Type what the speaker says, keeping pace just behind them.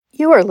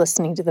You are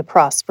listening to the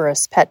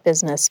Prosperous Pet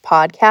Business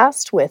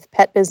Podcast with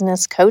pet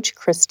business coach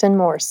Kristen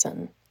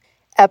Morrison,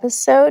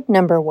 episode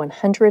number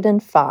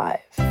 105.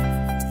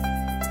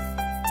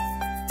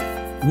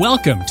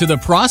 Welcome to the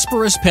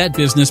Prosperous Pet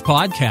Business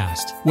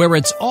Podcast, where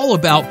it's all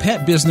about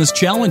pet business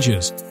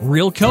challenges,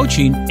 real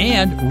coaching,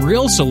 and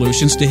real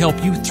solutions to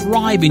help you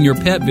thrive in your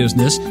pet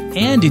business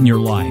and in your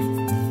life.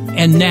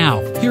 And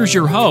now, here's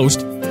your host,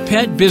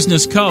 pet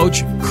business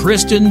coach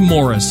Kristen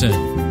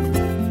Morrison.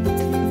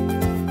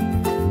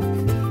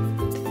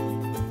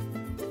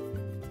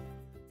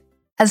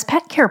 As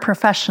pet care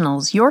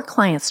professionals, your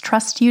clients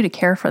trust you to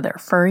care for their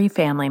furry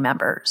family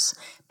members.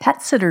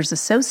 Pet Sitters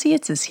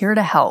Associates is here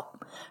to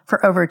help.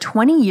 For over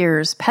 20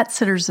 years, Pet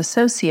Sitters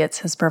Associates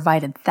has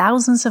provided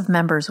thousands of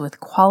members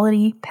with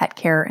quality pet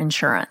care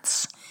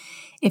insurance.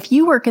 If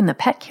you work in the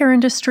pet care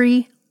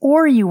industry,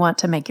 or you want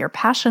to make your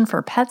passion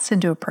for pets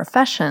into a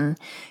profession,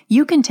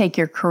 you can take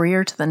your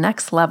career to the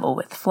next level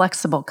with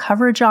flexible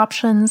coverage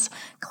options,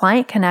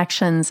 client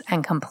connections,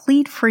 and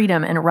complete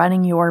freedom in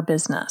running your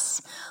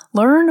business.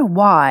 Learn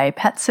why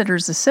Pet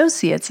Sitters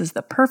Associates is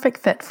the perfect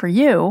fit for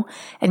you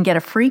and get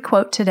a free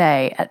quote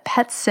today at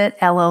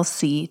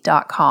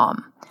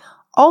PetSitLLC.com.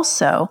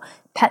 Also,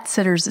 Pet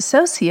Sitters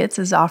Associates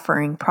is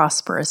offering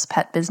Prosperous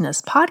Pet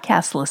Business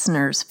Podcast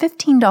listeners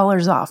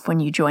 $15 off when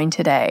you join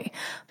today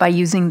by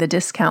using the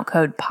discount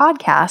code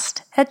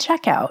PODCAST at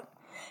checkout.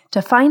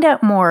 To find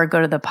out more,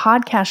 go to the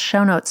podcast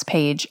show notes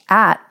page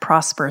at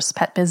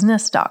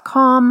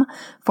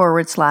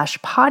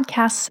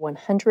prosperouspetbusiness.com/podcast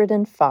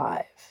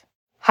 105.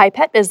 Hi,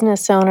 pet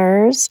business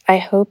owners. I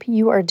hope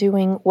you are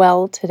doing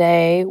well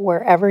today,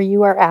 wherever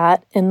you are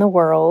at in the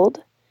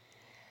world.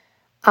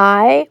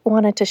 I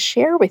wanted to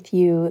share with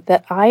you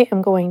that I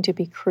am going to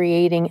be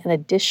creating an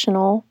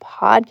additional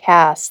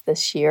podcast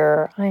this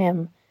year. I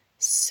am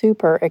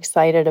super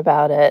excited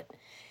about it.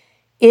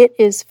 It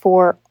is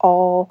for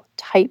all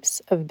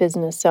types of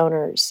business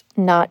owners,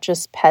 not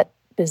just pet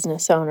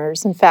business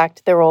owners. In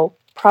fact, there will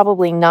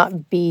probably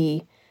not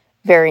be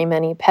very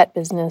many pet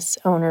business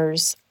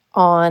owners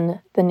on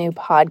the new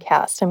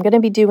podcast. I'm going to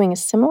be doing a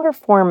similar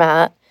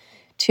format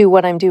to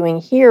what I'm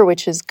doing here,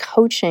 which is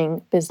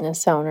coaching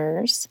business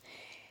owners.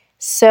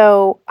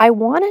 So I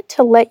wanted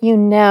to let you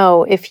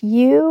know, if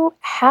you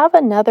have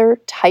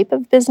another type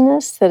of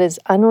business that is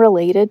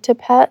unrelated to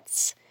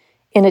pets,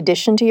 in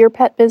addition to your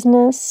pet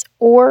business,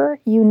 or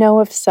you know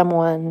of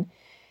someone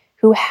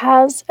who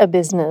has a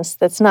business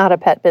that's not a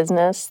pet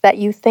business that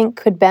you think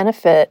could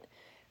benefit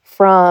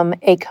from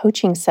a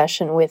coaching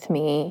session with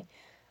me,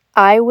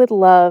 I would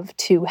love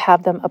to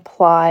have them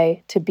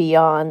apply to be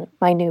on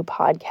my new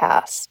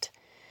podcast.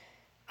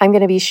 I'm going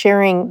to be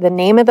sharing the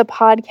name of the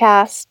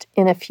podcast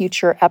in a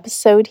future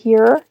episode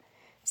here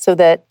so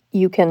that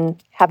you can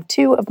have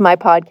two of my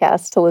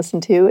podcasts to listen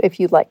to if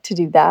you'd like to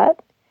do that,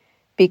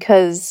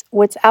 because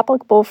what's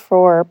applicable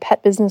for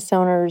pet business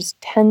owners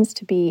tends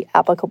to be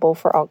applicable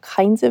for all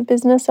kinds of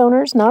business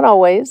owners, not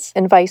always,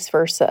 and vice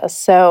versa.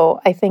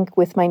 So I think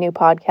with my new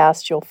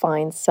podcast, you'll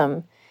find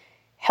some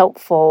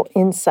helpful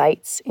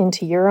insights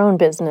into your own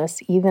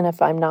business, even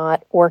if I'm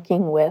not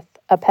working with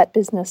a pet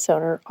business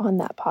owner on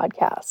that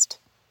podcast.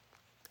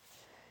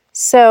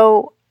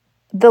 So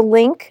the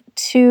link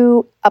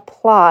to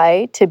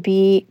apply to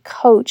be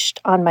coached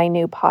on my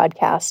new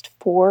podcast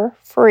for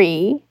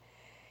free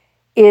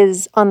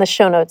is on the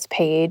show notes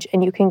page,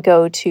 and you can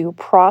go to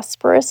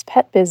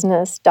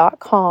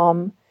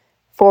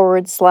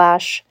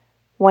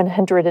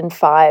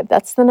prosperouspetbusiness.com/105.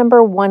 That's the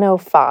number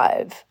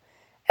 105.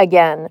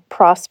 Again,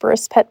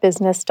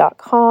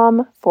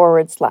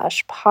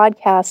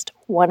 prosperouspetbusiness.com/podcast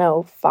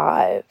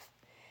 105.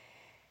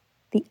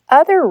 The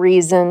other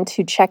reason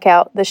to check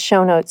out the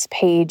show notes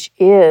page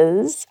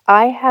is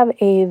I have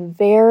a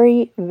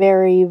very,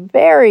 very,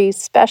 very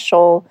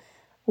special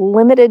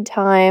limited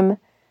time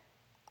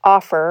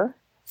offer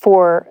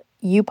for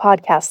you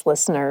podcast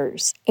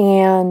listeners.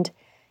 And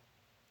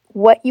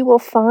what you will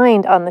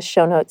find on the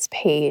show notes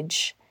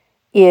page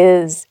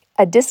is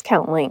a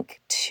discount link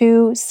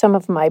to some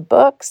of my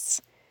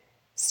books,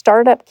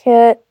 startup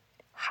kit,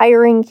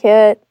 hiring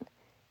kit,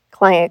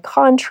 client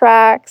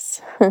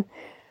contracts,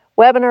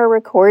 webinar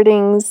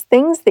recordings,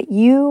 things that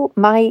you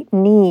might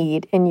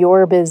need in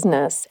your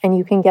business, and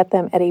you can get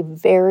them at a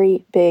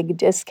very big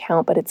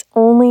discount, but it's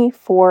only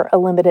for a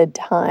limited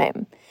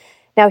time.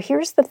 Now,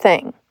 here's the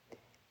thing.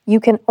 You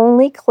can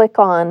only click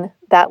on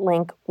that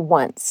link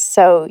once.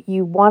 So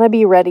you want to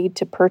be ready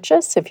to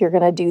purchase if you're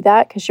going to do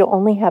that, because you'll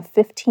only have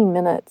 15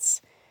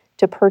 minutes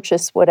to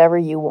purchase whatever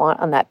you want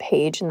on that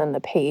page, and then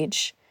the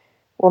page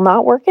will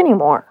not work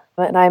anymore.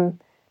 And I'm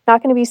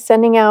not going to be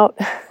sending out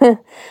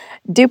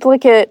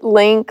duplicate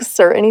links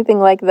or anything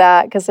like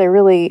that, because I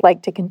really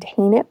like to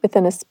contain it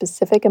within a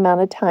specific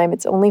amount of time.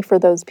 It's only for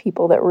those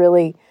people that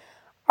really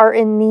are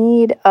in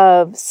need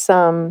of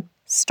some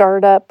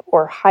startup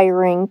or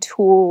hiring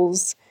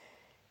tools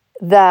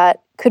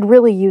that could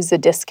really use a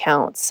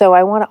discount. So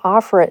I want to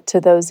offer it to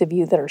those of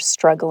you that are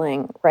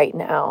struggling right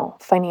now,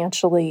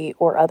 financially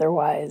or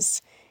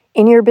otherwise,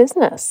 in your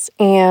business.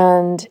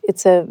 And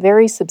it's a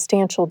very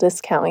substantial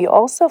discount. You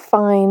also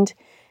find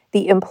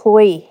the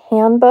employee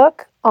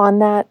handbook on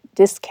that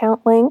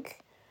discount link,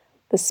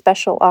 the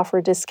special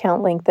offer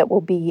discount link that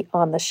will be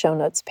on the show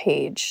notes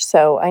page.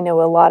 So I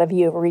know a lot of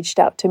you have reached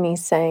out to me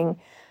saying,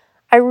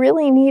 I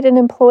really need an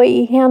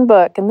employee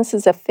handbook. And this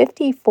is a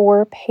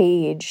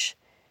 54-page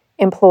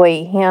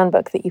employee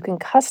handbook that you can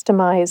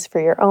customize for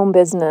your own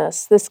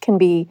business. This can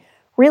be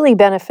really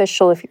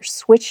beneficial if you're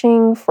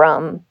switching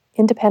from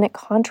independent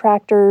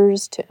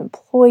contractors to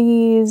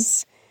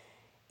employees.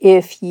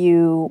 If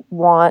you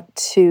want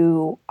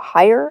to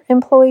hire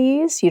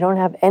employees, you don't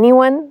have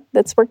anyone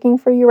that's working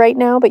for you right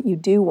now, but you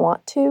do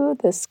want to,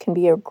 this can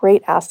be a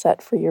great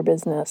asset for your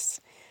business.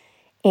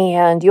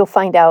 And you'll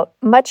find out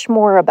much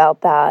more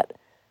about that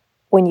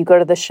when you go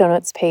to the show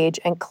notes page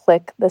and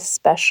click the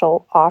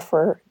special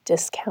offer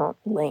discount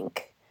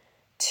link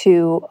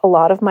to a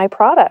lot of my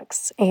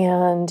products,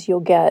 and you'll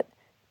get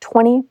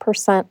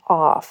 20%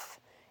 off.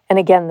 And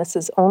again, this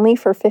is only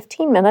for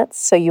 15 minutes,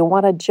 so you'll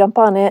want to jump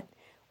on it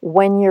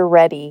when you're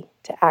ready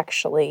to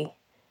actually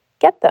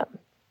get them.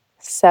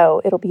 So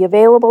it'll be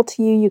available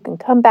to you. You can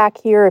come back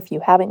here if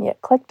you haven't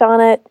yet clicked on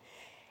it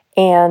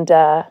and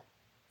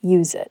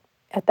use it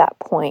at that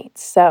point.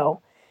 So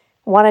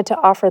wanted to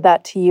offer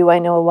that to you. I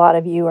know a lot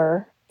of you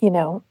are,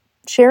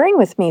 sharing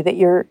with me that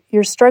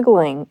you're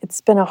struggling.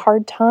 It's been a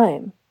hard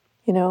time,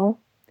 a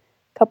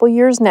couple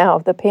years now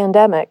of the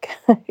pandemic.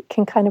 It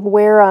can kind of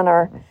wear on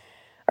our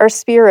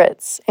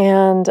spirits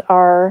and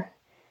our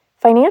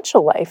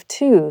financial life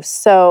too.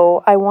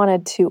 So I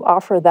wanted to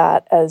offer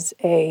that as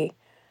a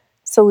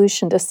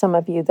solution to some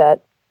of you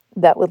that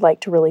would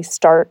like to really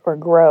start or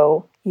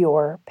grow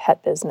your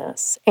pet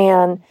business.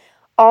 And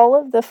all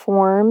of the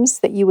forms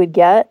that you would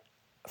get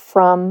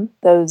from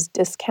those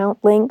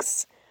discount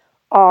links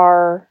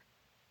are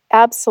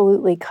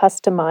absolutely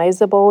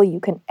customizable. You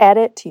can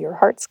edit to your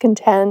heart's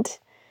content.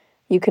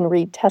 You can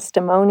read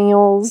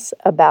testimonials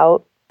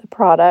about the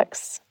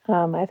products.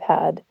 I've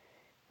had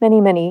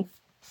many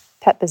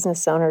pet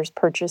business owners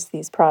purchase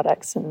these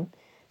products and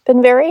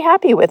been very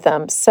happy with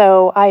them.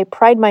 So I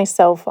pride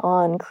myself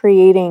on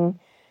creating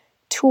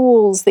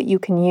tools that you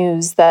can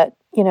use that,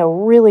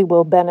 really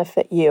will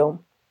benefit you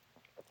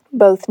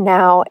both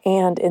now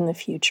and in the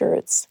future.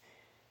 It's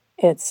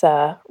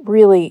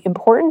really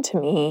important to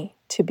me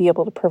to be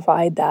able to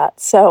provide that.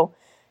 So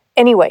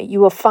anyway, you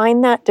will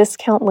find that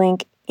discount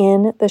link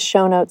in the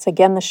show notes.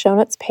 Again, the show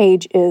notes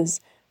page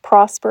is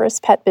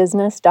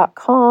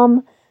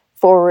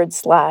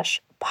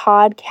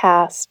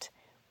prosperouspetbusiness.com/podcast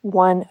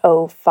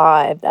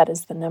 105. That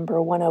is the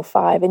number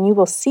 105. And you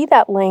will see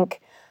that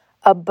link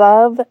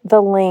above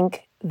the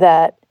link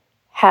that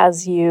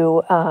has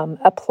you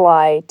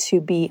apply to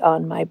be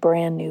on my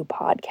brand new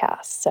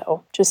podcast.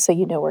 So just so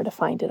you know where to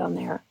find it on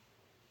there.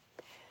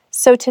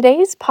 So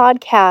today's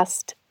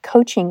podcast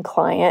coaching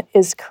client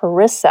is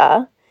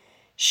Carissa.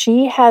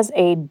 She has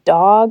a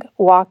dog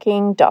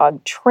walking,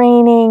 dog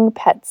training,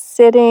 pet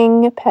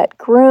sitting, pet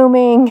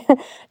grooming,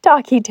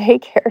 doggy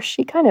daycare.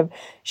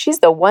 She's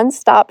the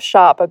one-stop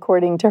shop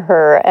according to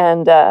her,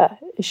 and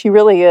she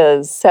really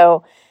is.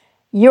 So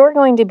you're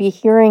going to be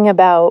hearing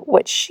about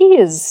what she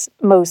is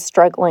most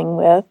struggling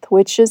with,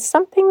 which is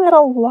something that a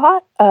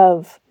lot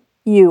of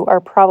you are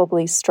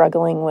probably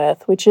struggling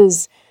with, which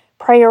is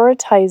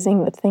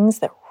prioritizing the things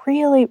that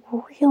really,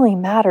 really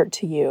matter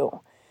to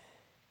you.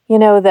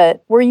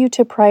 That were you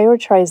to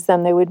prioritize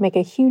them, they would make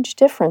a huge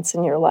difference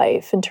in your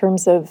life in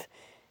terms of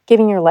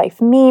giving your life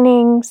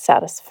meaning,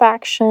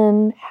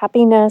 satisfaction,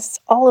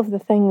 happiness, all of the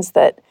things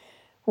that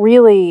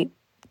really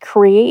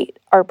create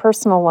our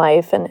personal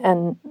life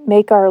and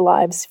make our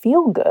lives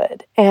feel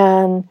good.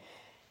 And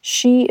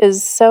she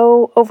is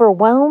so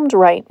overwhelmed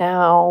right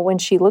now when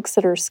she looks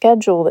at her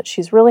schedule that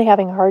she's really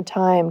having a hard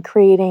time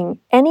creating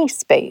any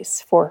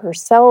space for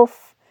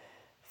herself,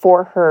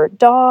 for her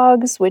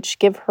dogs, which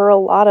give her a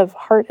lot of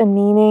heart and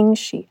meaning.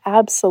 She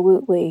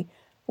absolutely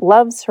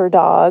loves her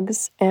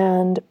dogs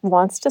and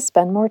wants to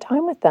spend more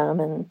time with them.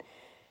 And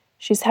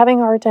she's having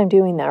a hard time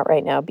doing that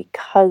right now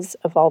because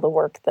of all the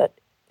work that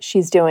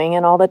she's doing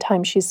and all the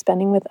time she's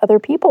spending with other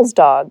people's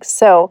dogs.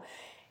 So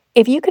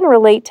if you can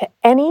relate to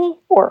any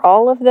or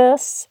all of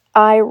this,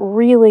 I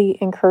really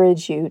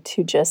encourage you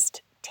to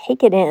just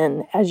take it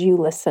in as you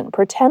listen.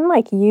 Pretend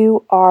like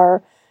you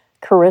are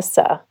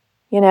Carissa,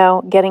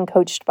 getting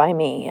coached by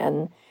me.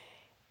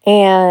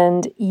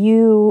 And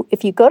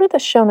if you go to the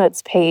show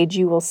notes page,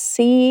 you will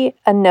see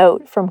a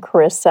note from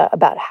Carissa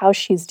about how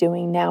she's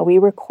doing now. We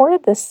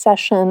recorded this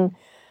session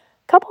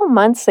a couple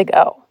months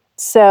ago.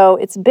 So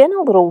it's been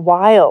a little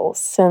while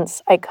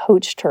since I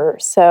coached her.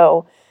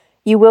 So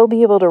you will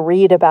be able to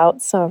read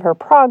about some of her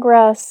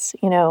progress,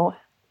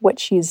 what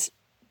she's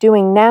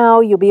doing now.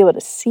 You'll be able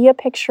to see a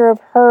picture of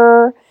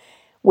her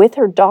with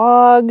her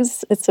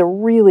dogs. It's a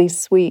really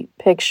sweet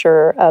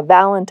picture, a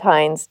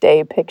Valentine's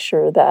Day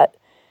picture that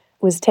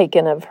was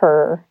taken of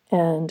her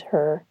and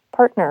her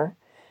partner.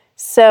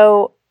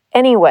 So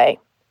anyway,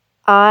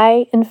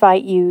 I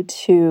invite you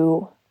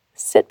to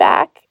sit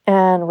back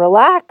and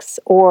relax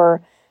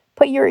or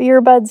put your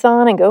earbuds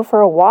on and go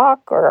for a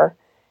walk or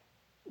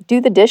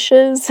do the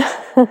dishes,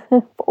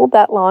 fold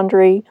that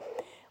laundry.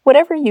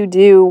 Whatever you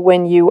do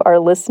when you are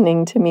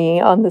listening to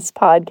me on this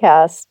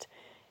podcast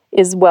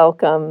is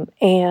welcome,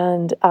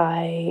 and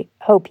I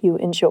hope you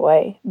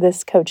enjoy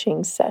this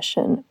coaching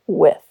session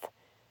with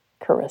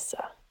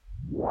Carissa.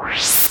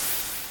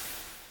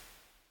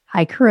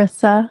 Hi,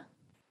 Carissa.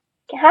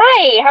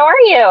 Hi, how are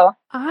you?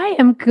 I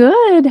am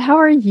good. How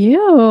are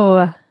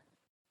you?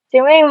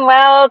 Doing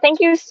well.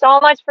 Thank you so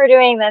much for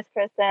doing this,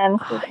 Kristen.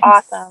 This is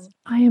awesome.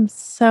 I am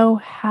so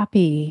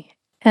happy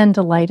and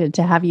delighted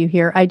to have you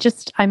here.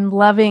 I'm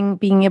loving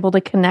being able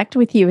to connect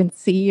with you and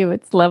see you.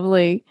 It's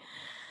lovely.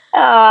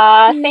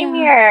 Same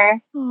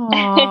here.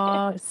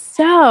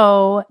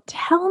 So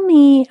tell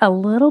me a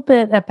little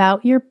bit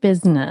about your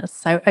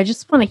business. I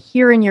just want to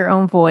hear in your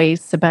own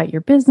voice about your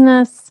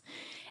business,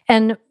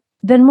 and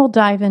then we'll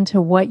dive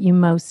into what you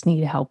most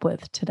need help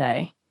with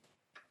today.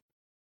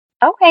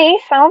 Okay,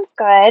 sounds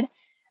good.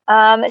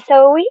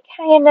 So we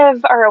kind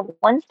of are a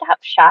one-stop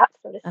shop,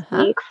 so to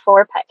speak,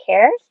 for pet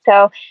care.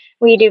 So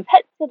we do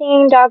pet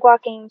sitting, dog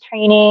walking,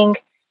 training.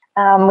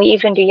 We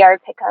even do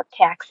yard pickup,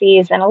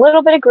 taxis, and a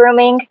little bit of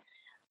grooming.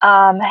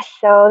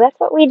 So that's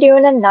what we do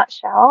in a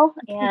nutshell.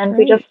 And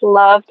we just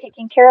love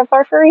taking care of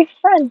our furry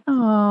friends.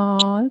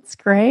 Oh, that's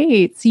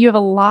great. So you have a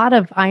lot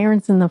of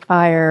irons in the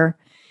fire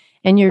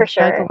and you're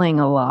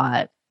juggling a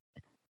lot.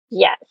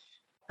 Yes.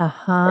 For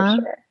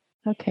sure.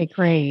 Okay,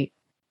 great.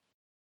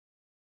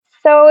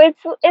 So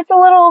it's a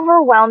little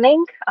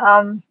overwhelming.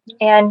 And,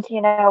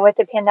 with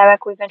the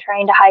pandemic, we've been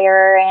trying to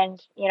hire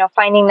and,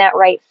 finding that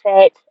right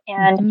fit.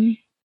 And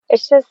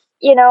it's just,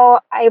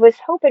 I was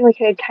hoping we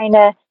could kind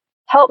of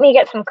help me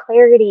get some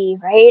clarity,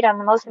 right, on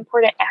the most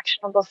important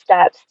actionable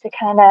steps to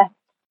kind of,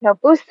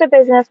 boost the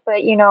business.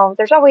 But,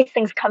 there's always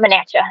things coming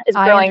at you.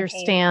 I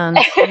understand.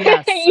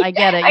 Yes, I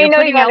get it. You're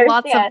putting out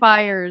lots of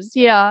fires.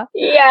 Yeah.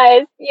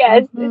 Yes.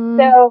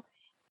 So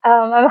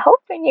I'm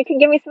hoping you can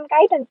give me some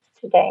guidance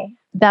today.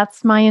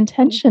 That's my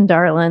intention,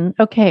 darling.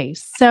 Okay,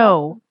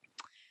 so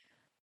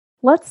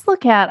let's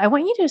look at, I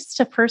want you just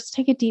to first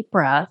take a deep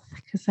breath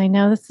because I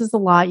know this is a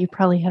lot. You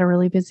probably had a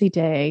really busy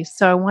day.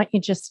 So I want you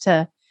just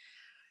to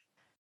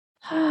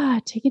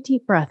take a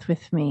deep breath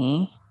with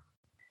me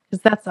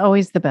because that's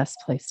always the best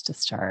place to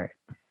start.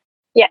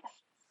 Yes.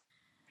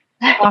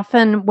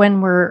 Often when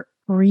we're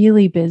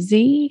really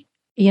busy,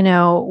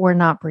 we're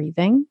not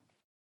breathing.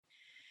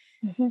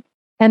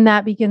 And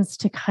that begins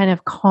to kind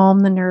of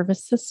calm the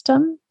nervous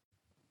system.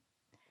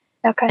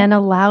 Okay. And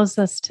allows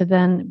us to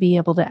then be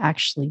able to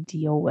actually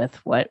deal with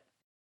what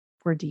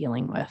we're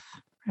dealing with,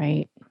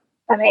 right?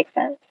 That makes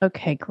sense.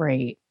 Okay,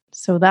 great.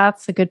 So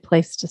that's a good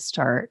place to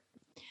start.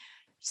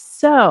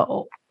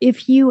 So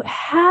if you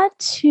had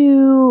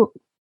to,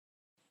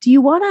 do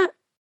you want to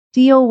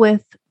deal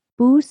with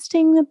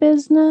boosting the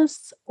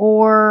business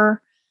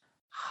or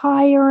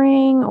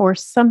hiring or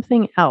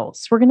something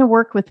else? We're going to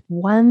work with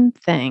one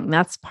thing.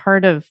 That's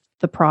part of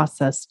the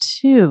process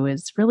too,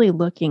 is really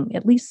looking,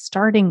 at least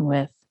starting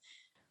with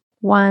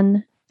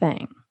one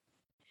thing.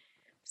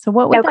 So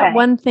what would that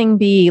one thing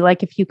be?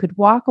 Like if you could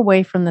walk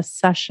away from the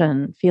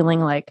session feeling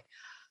like,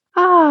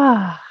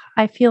 I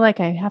feel like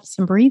I have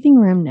some breathing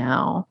room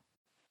now.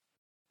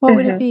 What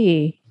would it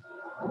be?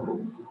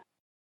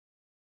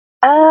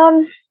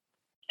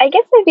 I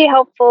guess it'd be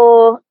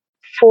helpful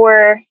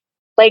for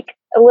like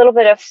a little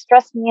bit of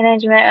stress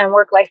management and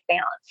work-life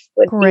balance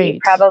would be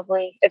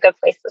probably a good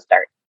place to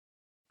start.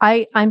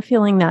 I'm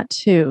feeling that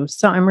too.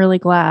 So I'm really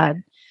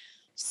glad.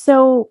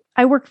 So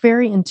I work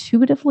very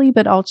intuitively,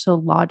 but also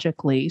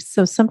logically.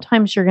 So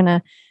sometimes you're going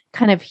to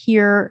kind of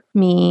hear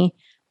me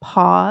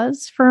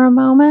pause for a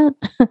moment,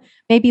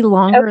 maybe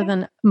longer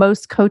than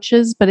most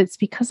coaches, but it's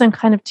because I'm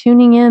kind of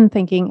tuning in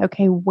thinking,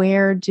 okay,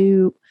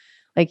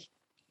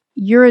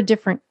 you're a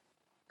different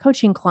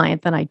coaching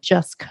client than I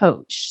just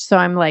coached. So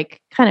I'm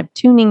like kind of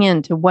tuning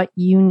in to what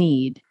you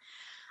need.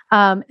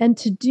 And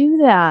to do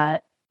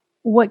that,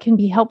 what can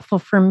be helpful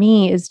for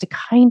me is to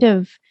kind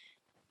of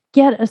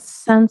get a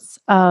sense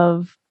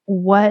of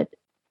what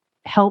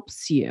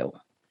helps you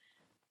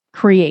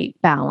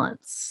create balance.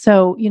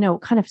 So,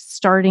 kind of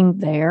starting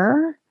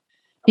there,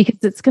 because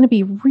it's going to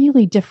be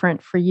really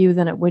different for you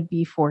than it would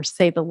be for,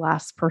 say, the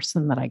last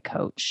person that I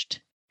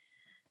coached.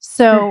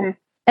 So,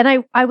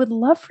 and I would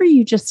love for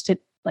you just to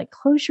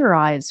close your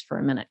eyes for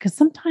a minute, because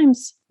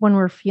sometimes when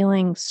we're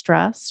feeling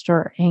stressed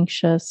or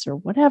anxious or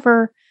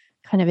whatever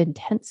kind of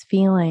intense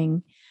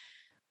feeling,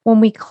 when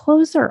we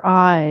close our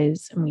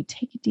eyes and we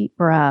take a deep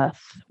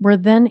breath, we're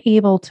then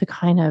able to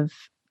kind of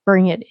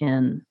bring it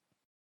in.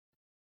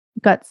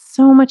 You've got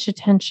so much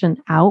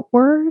attention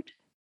outward,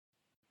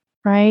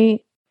 right?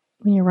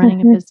 When you're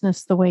running a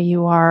business the way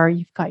you are,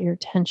 you've got your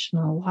attention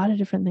on a lot of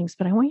different things.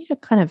 But I want you to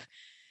kind of,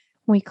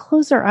 when we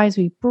close our eyes,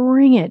 we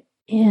bring it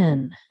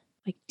in,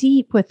 like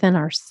deep within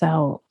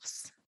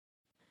ourselves.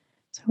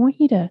 So I want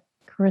you to,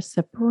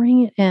 Carissa,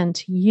 bring it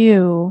into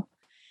you.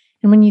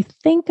 And when you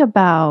think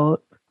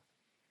about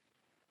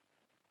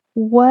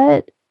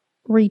what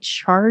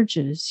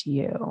recharges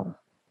you,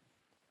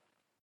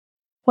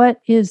 what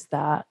is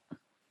that?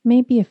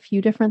 Maybe a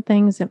few different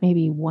things. It may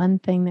be one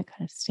thing that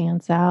kind of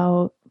stands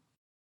out.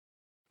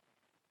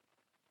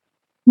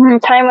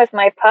 Time with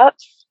my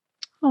pups.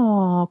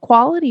 Oh,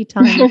 quality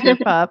time with your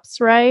pups,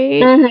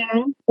 right? Mm-hmm.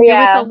 You're with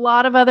Yeah. a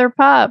lot of other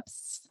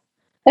pups.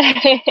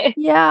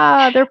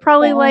 Yeah, they're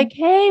probably like,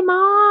 "Hey,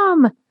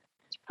 mom.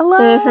 Hello.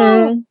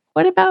 Mm-hmm.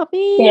 What about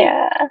me?"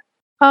 Yeah.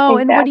 Oh,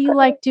 and what do you Exactly.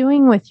 like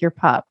doing with your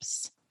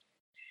pups?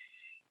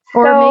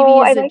 Or maybe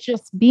So is it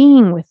just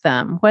being with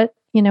them? What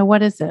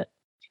is it?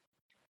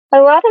 a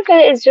lot of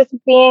it is just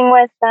being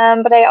with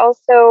them, but I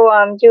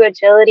also do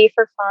agility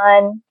for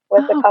fun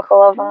with a Oh,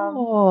 couple of them.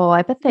 cool.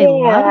 I bet they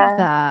love Yeah,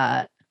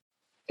 that.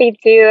 they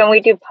do, and we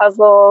do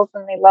puzzles,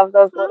 and they love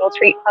those little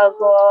treat Oh,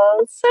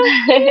 puzzles. that's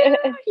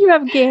so cute. You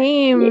have Yeah.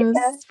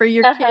 games for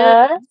your kids.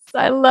 Uh-huh.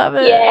 I love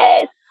it.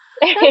 Yes.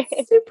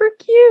 That's super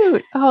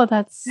cute. Oh,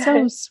 that's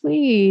so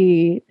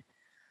sweet.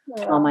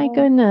 Oh my Oh.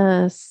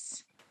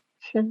 goodness.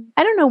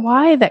 I don't know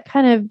why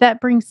that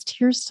brings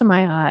tears to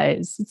my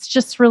eyes. It's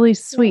just really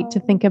sweet to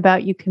think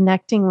about you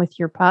connecting with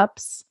your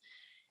pups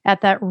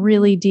at that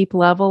really deep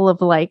level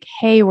of like,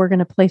 hey, we're going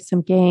to play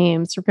some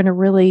games. We're going to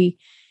really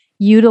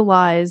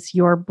utilize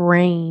your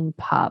brain,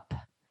 pup.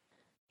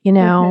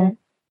 Mm-hmm.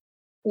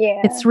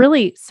 Yeah. It's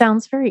really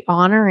sounds very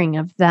honoring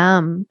of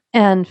them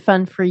and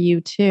fun for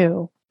you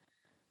too.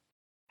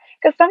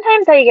 Because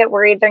sometimes I get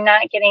worried they're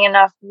not getting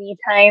enough me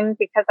time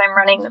because I'm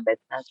running the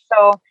business.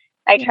 So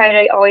I try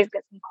to always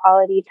get some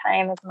quality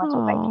time as much as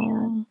I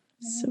can.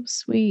 Oh, so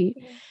sweet.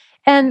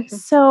 And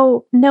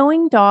so,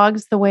 knowing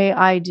dogs the way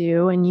I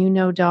do, and you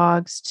know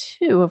dogs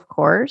too, of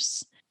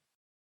course,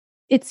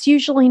 it's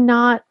usually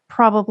not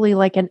probably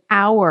like an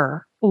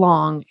hour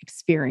long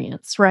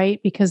experience,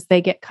 right? Because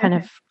they get kind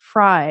of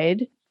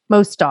fried.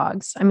 Most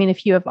dogs. I mean,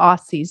 if you have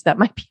Aussies, that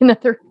might be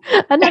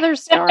another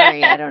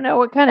story. I don't know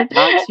what kind of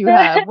dogs you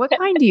have. What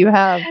kind do you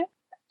have?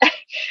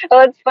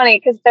 Well, it's funny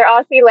because they're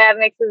Aussie Lab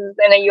mixes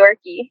and a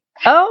Yorkie.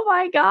 Oh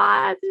my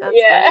God. That's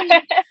Yeah.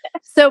 funny.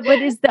 So,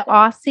 but is the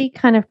Aussie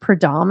kind of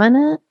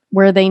predominant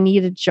where they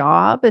need a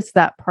job? Is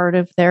that part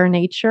of their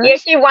nature? Yeah,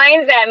 she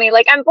whines at me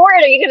like, I'm bored.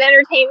 Are you going to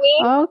entertain me?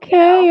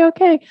 Okay.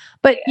 Okay.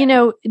 But,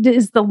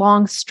 is the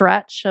long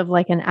stretch of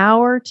like an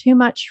hour too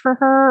much for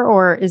her?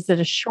 Or is it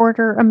a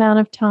shorter amount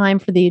of time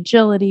for the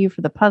agility,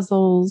 for the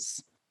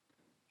puzzles?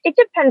 It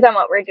depends on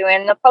what we're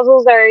doing. The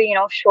puzzles are,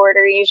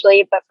 shorter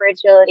usually, but for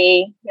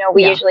agility,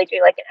 we usually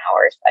do like an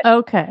hour session.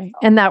 Okay.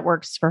 And that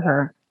works for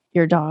her,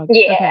 your dog.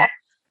 Yeah.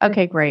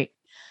 Okay, great.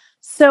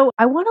 So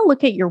I want to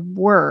look at your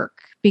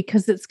work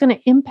because it's going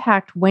to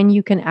impact when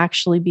you can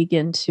actually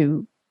begin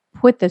to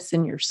put this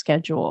in your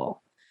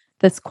schedule,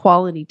 this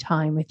quality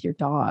time with your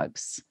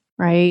dogs,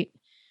 right?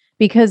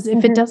 Because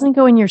if it doesn't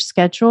go in your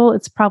schedule,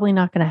 it's probably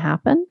not going to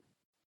happen.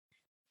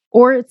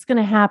 Or it's going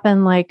to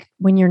happen like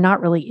when you're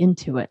not really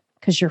into it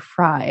because you're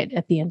fried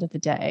at the end of the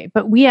day.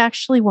 But we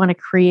actually want to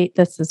create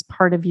this as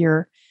part of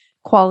your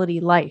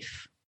quality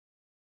life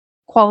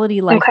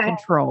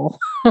control.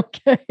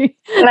 Okay.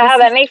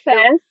 That makes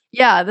sense.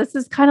 Yeah, this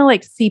is kind of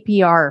like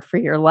CPR for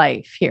your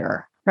life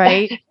here,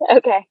 right?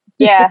 Okay.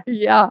 Yeah.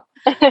 Yeah.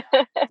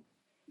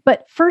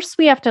 But first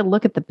we have to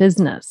look at the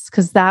business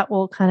because that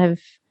will kind of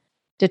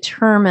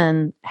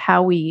determine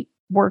how we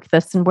work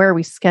this and where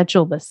we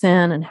schedule this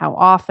in and how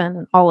often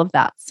and all of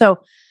that. So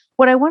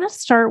what I want to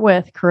start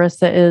with,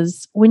 Carissa,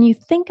 is when you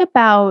think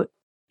about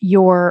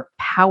your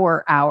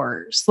power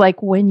hours,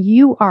 like when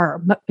you're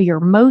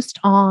most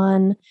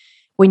on,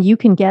 when you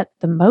can get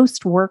the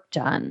most work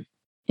done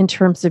in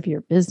terms of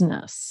your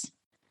business.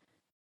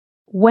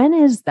 When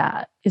is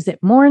that? Is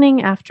it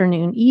morning,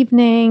 afternoon,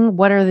 evening?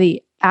 What are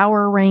the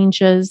hour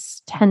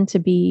ranges tend to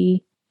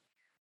be?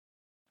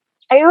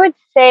 I would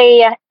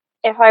say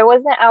if I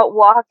wasn't out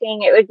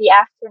walking, it would be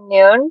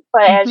afternoon.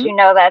 But as you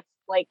know, that's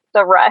like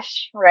the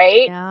rush,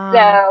 right? Yeah.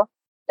 So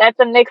that's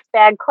a mixed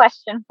bag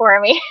question for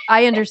me.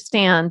 I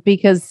understand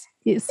because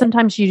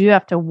sometimes you do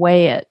have to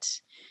weigh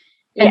it.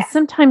 Yeah. And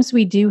sometimes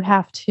we do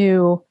have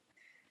to,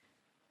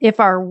 if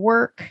our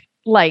work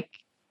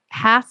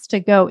has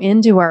to go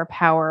into our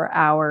power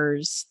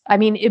hours. I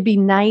mean, it'd be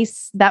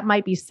nice. That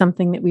might be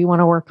something that we want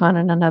to work on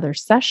in another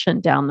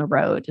session down the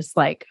road. It's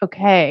like,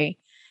 okay,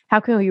 how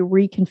can we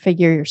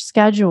reconfigure your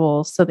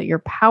schedule so that your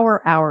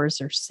power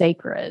hours are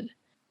sacred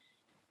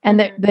and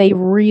that they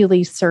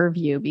really serve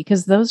you?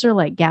 Because those are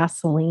like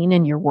gasoline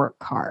in your work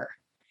car.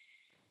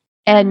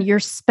 And you're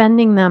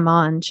spending them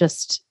on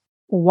just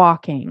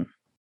walking,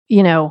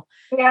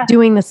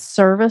 doing the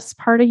service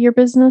part of your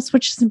business,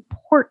 which is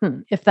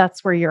important if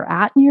that's where you're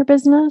at in your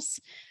business.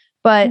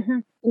 But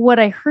what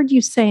I heard you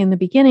say in the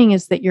beginning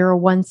is that you're a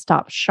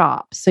one-stop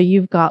shop. So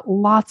you've got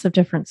lots of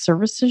different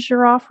services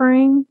you're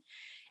offering.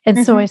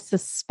 And so I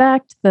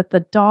suspect that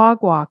the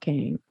dog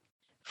walking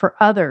for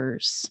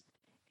others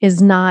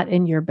is not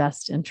in your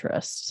best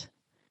interest.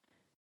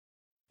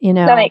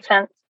 That makes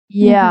sense.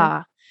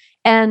 Yeah.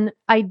 And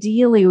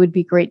ideally, it would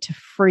be great to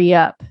free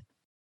up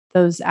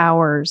those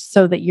hours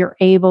so that you're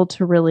able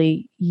to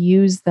really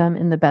use them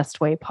in the best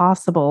way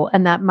possible.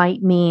 And that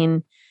might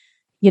mean,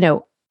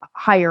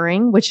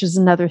 hiring, which is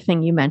another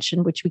thing you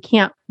mentioned, which we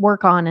can't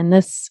work on in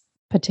this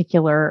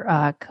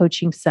particular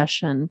coaching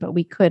session, but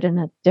we could in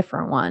a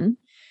different one.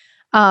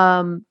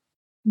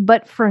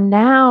 But for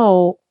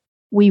now,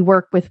 we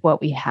work with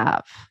what we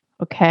have.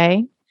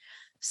 Okay.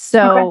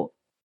 So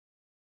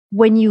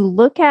when you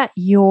look at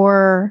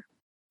your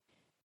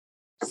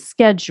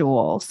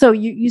schedule, so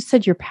you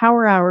said your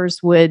power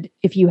hours would,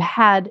 if you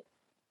had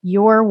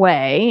your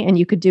way and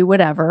you could do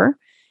whatever,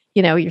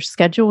 your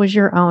schedule was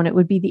your own, it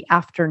would be the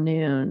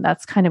afternoon.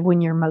 That's kind of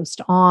when you're most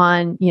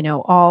on,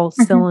 all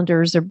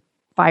cylinders are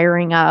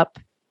firing up.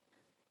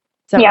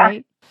 Is that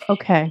right?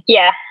 Okay.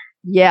 Yeah.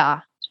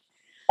 Yeah.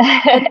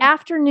 An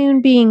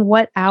afternoon being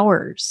what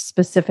hours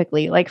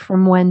specifically, like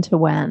from when to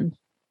when?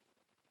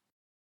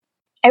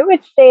 I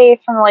would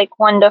say from like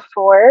 1 to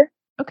 4.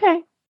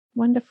 Okay.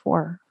 1 to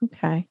 4.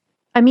 Okay.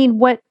 I mean,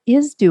 what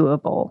is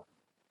doable?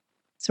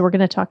 So we're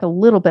going to talk a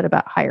little bit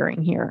about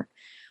hiring here.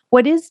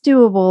 What is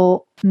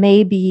doable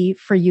may be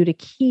for you to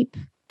keep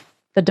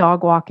the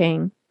dog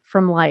walking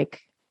from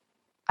like,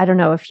 I don't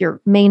know, if your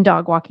main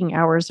dog walking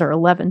hours are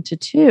 11 to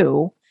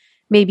 2,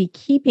 maybe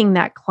keeping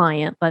that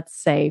client, let's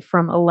say,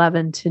 from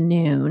 11 to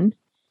noon,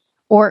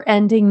 or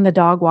ending the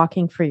dog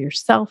walking for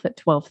yourself at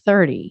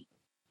 12:30.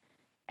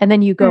 And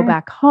then you go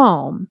back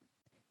home,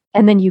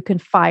 and then you can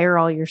fire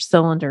all your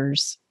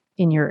cylinders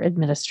in your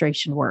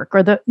administration work,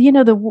 or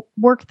the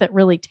work that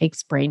really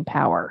takes brain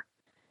power.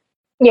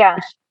 Yeah.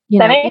 Which,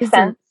 that makes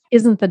sense.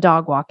 Isn't the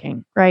dog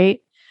walking,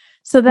 right?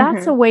 So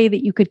that's a way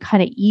that you could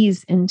kind of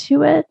ease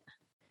into it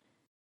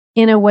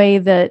in a way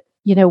that,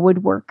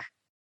 would work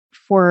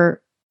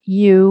for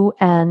you,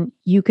 and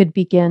you could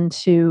begin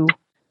to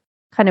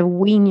kind of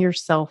wean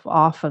yourself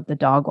off of the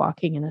dog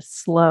walking in a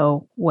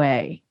slow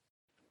way.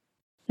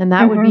 And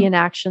that would be an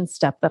action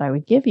step that I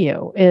would give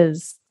you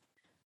is,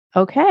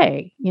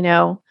 okay,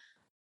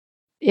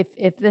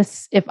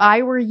 if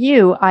I were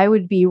you, I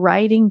would be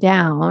writing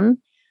down,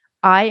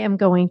 I am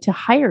going to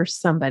hire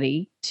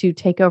somebody to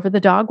take over the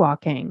dog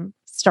walking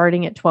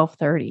starting at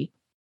 12:30.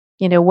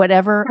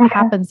 Whatever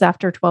happens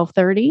after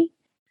 12:30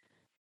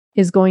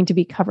 is going to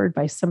be covered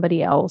by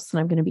somebody else. And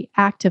I'm going to be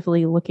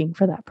actively looking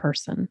for that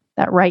person,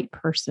 that right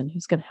person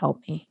who's going to help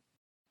me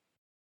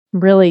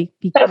really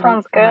be great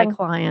for my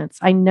clients.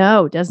 I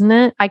know, doesn't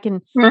it? I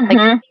can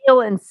like feel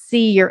and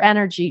see your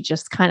energy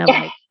just kind of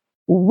like,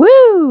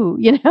 woo,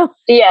 Yes.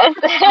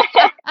 Isn't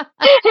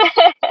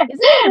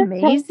it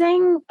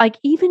amazing? Like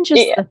even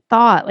just the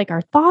thought, like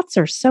our thoughts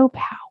are so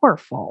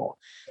powerful.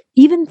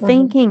 Even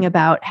thinking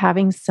about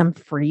having some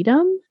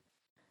freedom,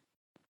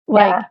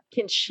 like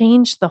can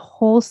change the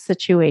whole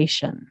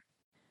situation.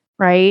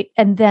 Right.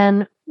 And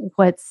then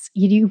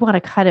you want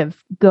to kind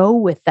of go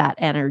with that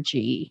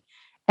energy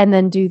and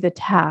then do the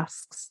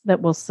tasks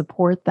that will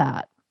support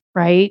that.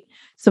 Right.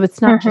 So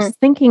it's not just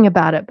thinking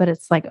about it, but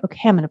it's like,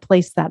 okay, I'm going to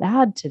place that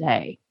ad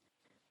today,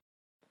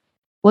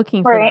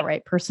 looking for that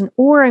right person,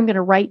 or I'm going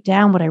to write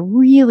down what I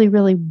really,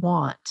 really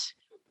want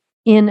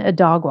in a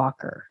dog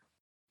walker,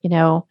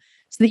 so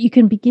that you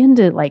can begin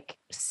to like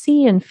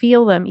see and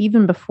feel them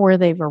even before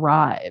they've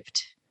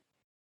arrived.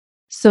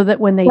 So that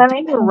when they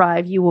do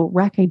arrive, you will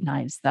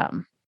recognize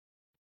them.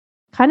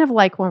 Kind of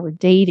like when we're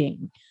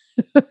dating.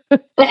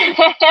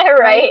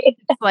 Right.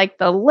 It's like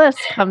the list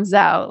comes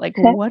out, like,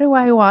 what do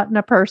I want in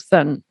a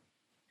person?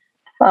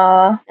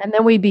 And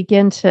then we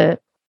begin to,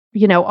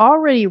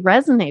 already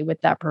resonate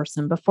with that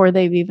person before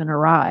they've even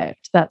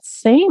arrived. That's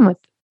same with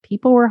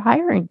people we're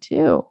hiring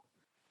too.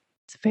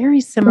 It's a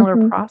very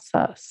similar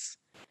process.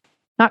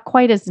 Not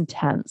quite as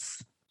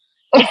intense.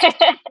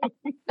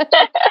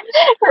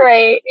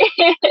 Right.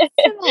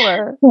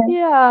 Similar.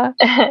 Yeah.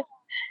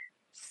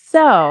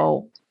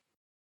 So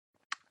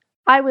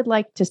I would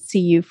like to see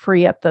you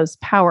free up those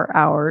power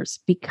hours,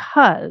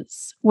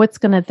 because what's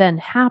going to then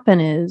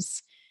happen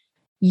is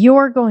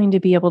you're going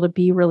to be able to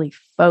be really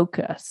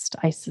focused.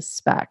 I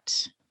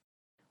suspect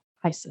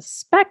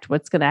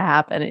what's going to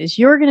happen is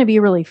you're going to be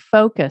really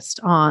focused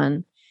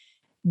on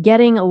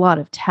getting a lot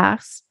of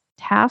tasks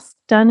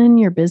done in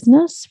your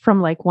business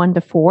from like 1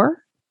 to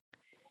 4.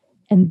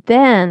 And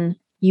then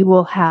you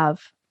will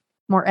have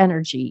more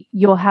energy.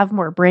 You'll have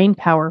more brain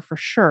power for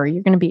sure.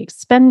 You're going to be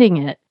expending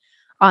it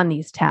on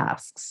these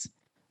tasks,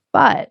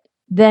 but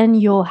then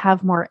you'll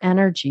have more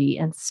energy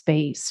and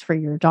space for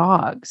your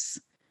dogs,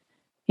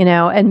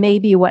 and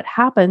maybe what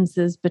happens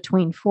is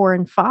between 4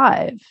 and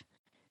 5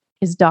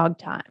 is dog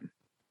time,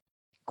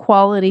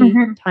 quality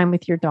time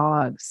with your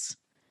dogs.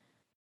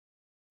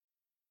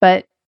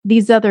 But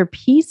these other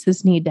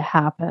pieces need to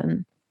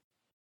happen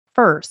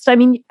first. I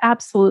mean,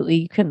 absolutely,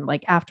 you can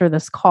like after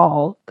this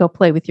call, go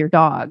play with your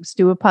dogs,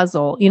 do a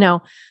puzzle,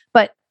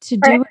 but to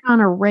do it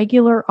on a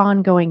regular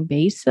ongoing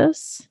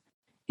basis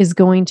is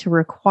going to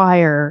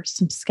require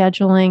some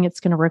scheduling. It's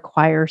going to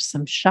require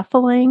some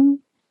shuffling.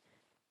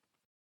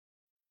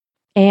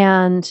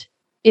 And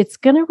it's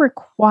going to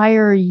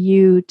require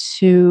you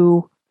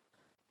to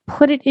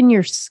put it in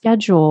your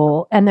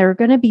schedule. And there are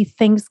going to be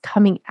things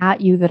coming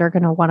at you that are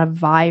going to want to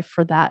vie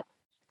for that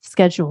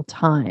scheduled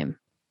time.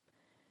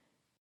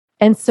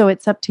 And so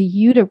it's up to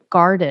you to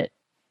guard it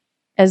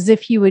as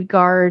if you would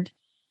guard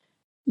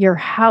your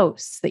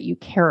house that you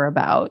care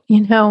about,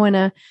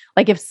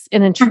 like if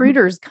an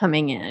intruder's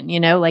coming in,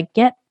 like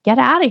get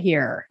out of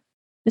here.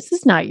 This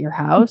is not your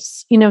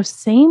house.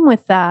 Same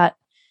with that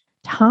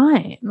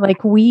time.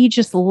 Like we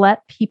just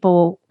let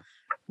people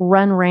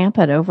run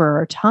rampant over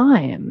our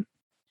time.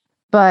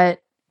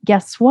 But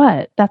guess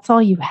what? That's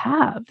all you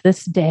have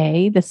this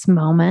day, this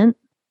moment,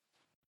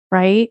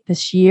 right?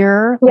 This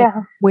year. Yeah. Like,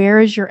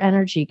 where is your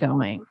energy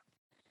going?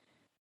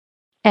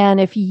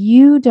 And if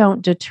you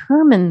don't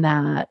determine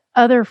that,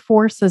 other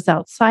forces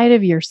outside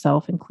of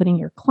yourself, including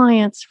your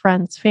clients,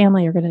 friends,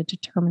 family, are going to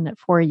determine it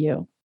for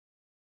you.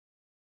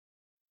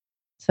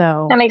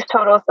 So that makes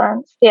total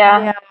sense.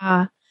 Yeah.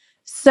 Yeah.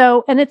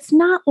 So, and it's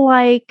not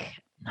like,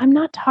 I'm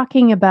not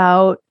talking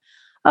about,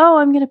 oh,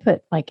 I'm going to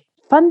put like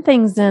fun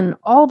things in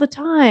all the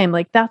time.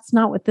 Like that's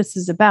not what this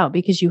is about,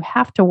 because you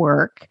have to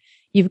work.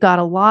 You've got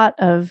a lot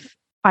of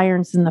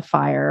irons in the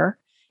fire.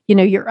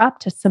 You're up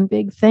to some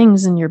big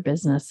things in your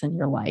business and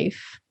your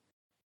life.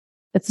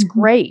 It's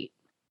great.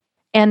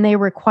 And they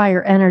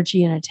require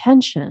energy and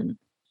attention.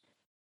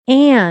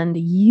 And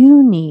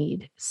you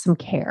need some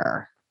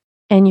care.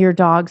 And your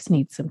dogs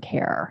need some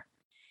care.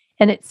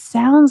 And it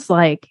sounds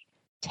like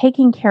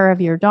taking care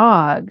of your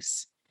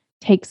dogs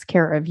takes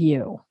care of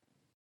you.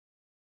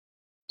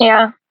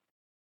 Yeah.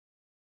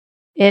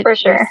 It for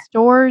sure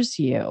restores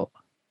you.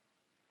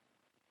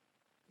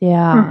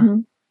 Yeah. Mm-hmm.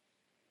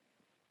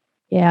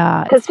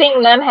 Yeah. Because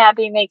seeing them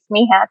happy makes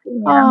me happy.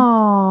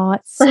 Oh,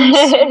 it's so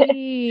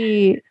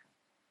sweet.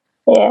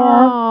 Yeah.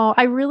 Oh,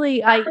 I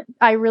really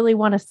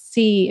want to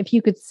see, if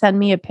you could send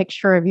me a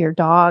picture of your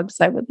dogs,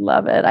 I would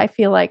love it. I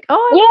feel like,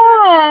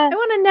 I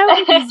want to know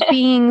who these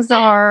beings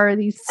are,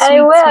 these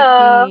sweet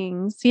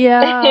beings.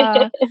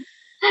 Yeah.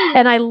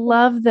 And I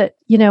love that,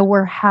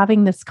 we're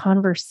having this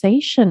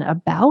conversation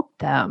about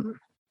them.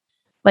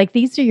 Like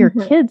these are your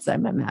kids,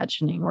 I'm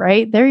imagining,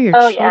 right? They're your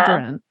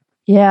children.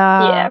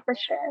 Yeah. Yeah, for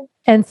sure.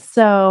 And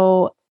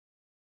so,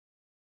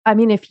 I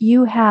mean, if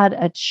you had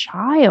a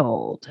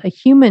child, a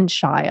human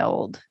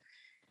child,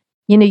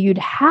 you'd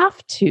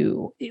have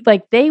to,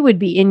 like, they would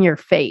be in your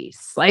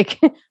face, like,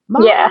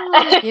 Mom, Yeah.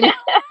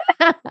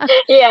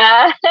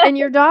 And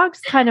your dogs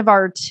kind of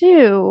are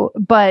too,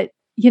 but,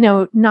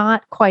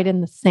 not quite in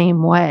the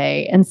same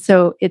way. And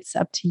so it's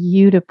up to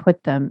you to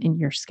put them in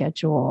your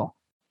schedule.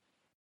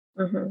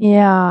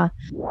 Yeah.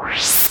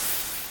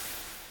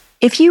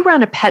 If you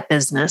run a pet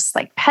business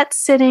like pet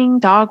sitting,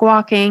 dog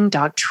walking,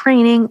 dog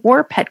training,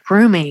 or pet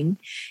grooming,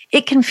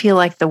 it can feel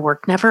like the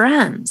work never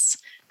ends.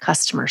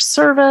 Customer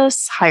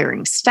service,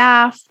 hiring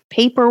staff,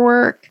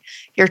 paperwork,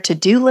 your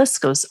to-do list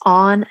goes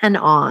on and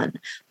on.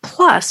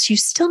 Plus, you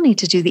still need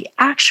to do the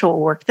actual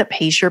work that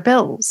pays your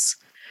bills.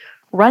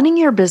 Running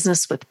your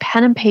business with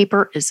pen and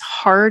paper is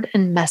hard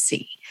and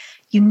messy.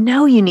 You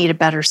need a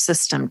better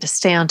system to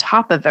stay on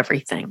top of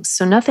everything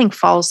so nothing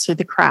falls through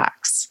the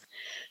cracks.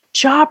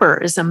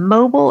 Jobber is a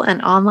mobile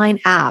and online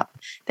app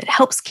that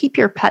helps keep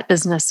your pet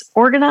business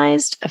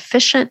organized,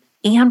 efficient,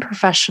 and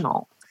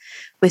professional.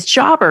 With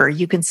Jobber,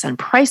 you can send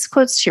price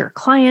quotes to your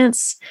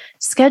clients,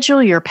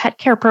 schedule your pet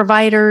care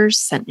providers,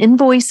 send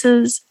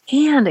invoices,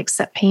 and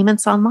accept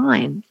payments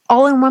online,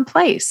 all in one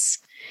place.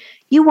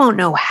 You won't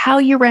know how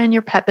you ran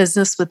your pet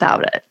business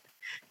without it.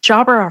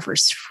 Jobber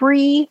offers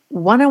free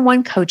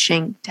one-on-one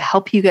coaching to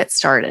help you get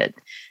started.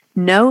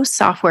 No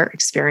software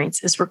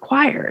experience is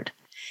required.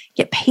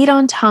 Get paid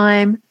on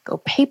time,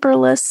 go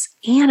paperless,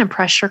 and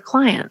impress your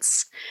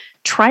clients.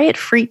 Try it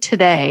free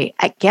today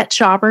at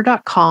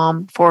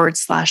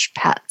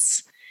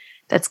getjobber.com/pets.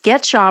 That's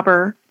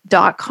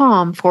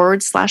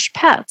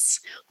getjobber.com/pets,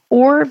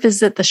 or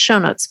visit the show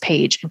notes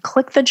page and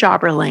click the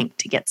Jobber link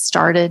to get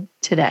started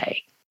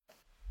today.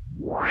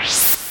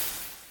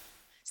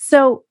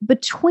 So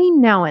between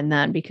now and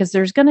then, because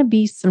there's going to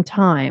be some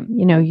time,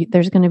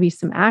 there's going to be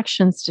some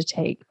actions to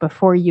take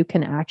before you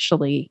can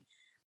actually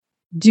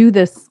do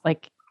this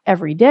like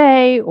every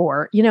day,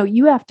 or,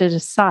 you have to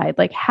decide,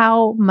 like,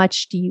 how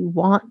much do you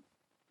want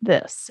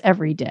this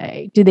every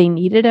day? Do they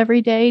need it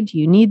every day? Do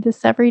you need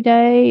this every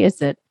day?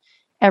 Is it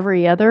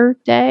every other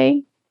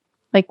day?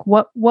 Like,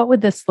 what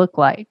would this look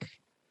like?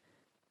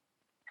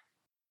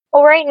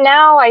 Well, right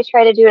now I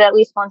try to do it at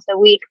least once a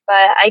week,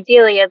 but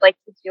ideally I'd like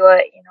to do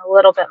it, a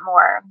little bit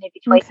more, maybe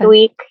twice a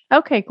week.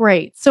 Okay,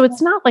 great. So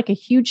it's not like a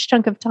huge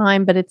chunk of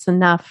time, but it's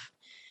enough.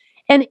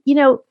 And,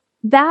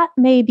 that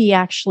may be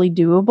actually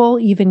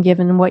doable, even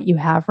given what you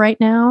have right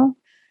now.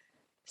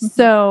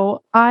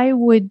 So I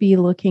would be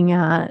looking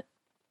at,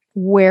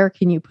 where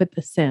can you put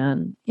this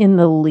in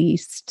the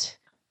least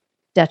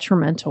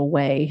detrimental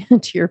way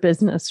to your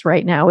business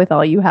right now with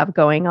all you have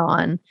going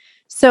on.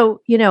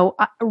 So,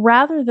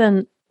 rather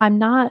than, I'm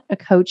not a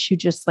coach who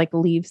just like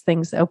leaves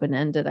things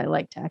open-ended. I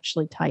like to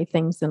actually tie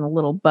things in a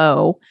little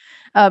bow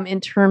in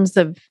terms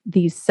of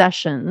these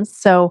sessions.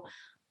 So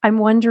I'm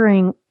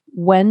wondering,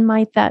 when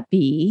might that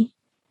be?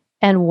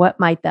 And what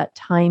might that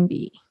time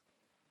be?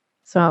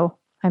 So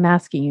I'm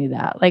asking you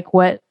that, like,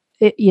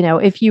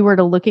 if you were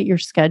to look at your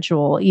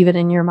schedule, even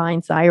in your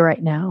mind's eye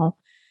right now,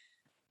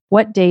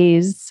 what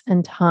days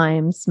and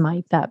times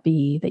might that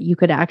be that you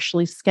could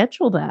actually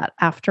schedule that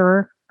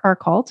after our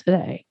call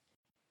today?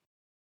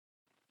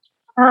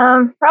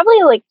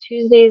 Probably like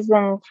Tuesdays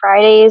and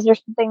Fridays or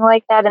something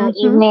like that in the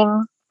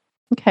evening.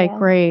 Okay,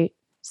 great.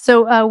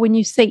 So when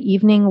you say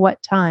evening,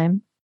 what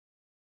time?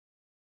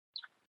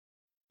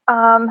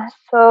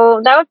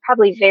 So that would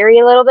probably vary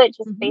a little bit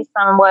just based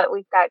on what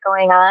we've got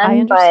going on. I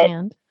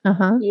understand.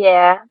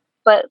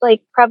 But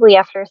like probably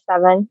after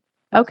 7.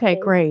 Okay,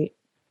 great.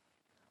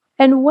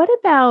 And what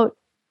about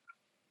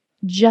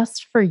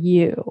just for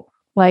you?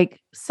 Like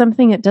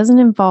something that doesn't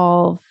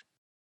involve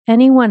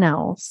anyone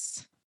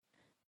else,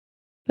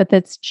 but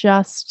that's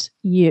just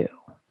you.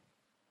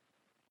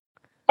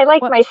 I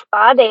like my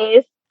spa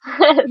days.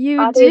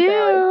 You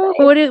do?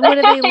 What do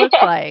they look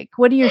like?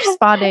 What do your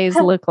spa days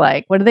look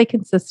like? What do they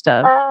consist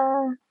of?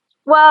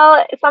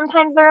 Well,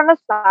 sometimes they're a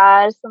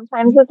massage,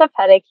 sometimes it's a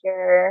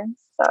pedicure.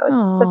 So it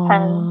just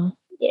depends.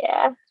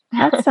 Yeah.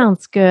 That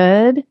sounds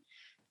good.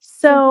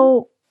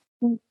 So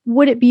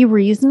would it be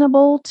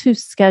reasonable to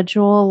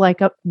schedule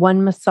like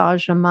one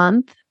massage a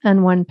month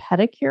and one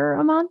pedicure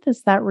a month?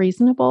 Is that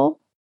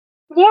reasonable?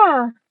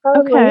 Yeah,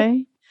 probably.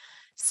 Okay.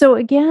 So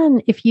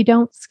again, if you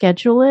don't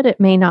schedule it, it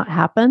may not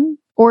happen,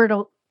 or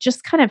it'll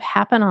just kind of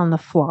happen on the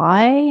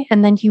fly.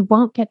 And then you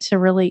won't get to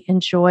really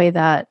enjoy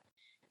that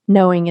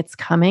knowing it's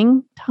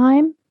coming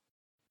time.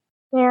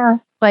 Yeah.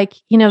 Like,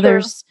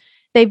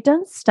 they've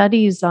done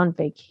studies on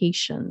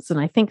vacations, and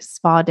I think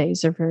spa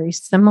days are very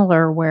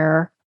similar,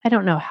 where I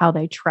don't know how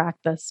they track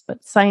this,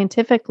 but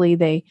scientifically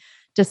they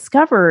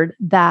discovered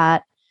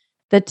that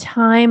the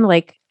time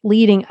like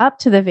leading up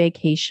to the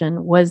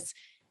vacation was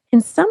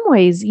in some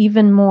ways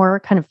even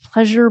more kind of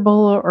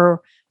pleasurable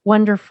or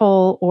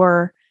wonderful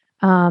or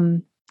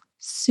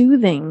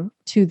soothing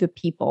to the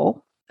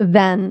people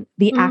than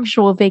the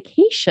actual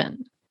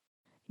vacation.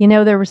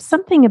 There was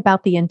something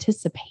about the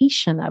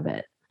anticipation of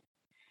it.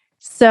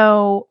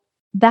 So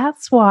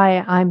that's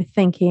why I'm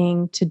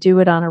thinking to do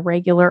it on a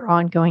regular,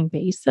 ongoing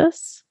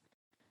basis.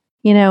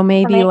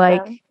 Maybe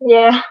like,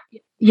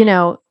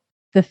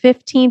 the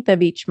 15th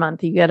of each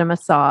month, you get a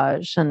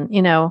massage, and,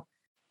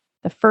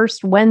 the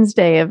first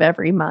Wednesday of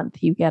every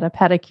month, you get a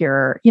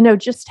pedicure,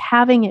 just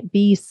having it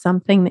be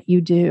something that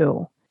you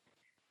do.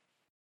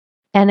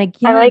 And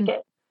again, I like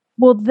it.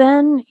 Well,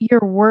 then your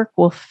work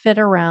will fit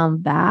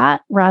around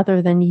that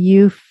rather than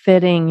you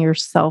fitting your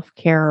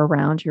self-care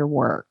around your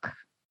work.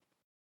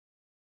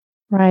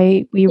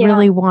 Right? We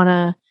really want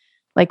to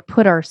like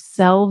put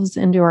ourselves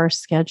into our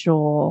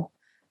schedule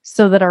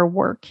so that our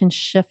work can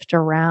shift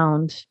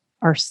around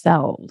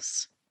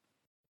ourselves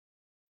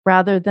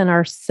rather than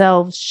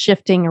ourselves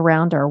shifting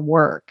around our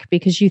work.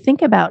 Because you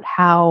think about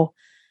how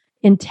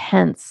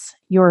intense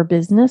your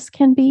business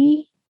can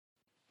be,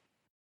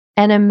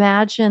 and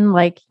imagine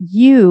like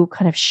you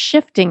kind of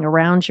shifting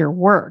around your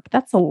work.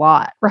 That's a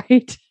lot,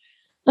 right?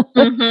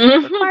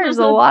 It requires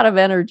a lot of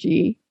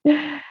energy.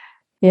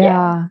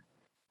 Yeah.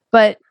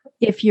 But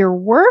if your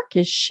work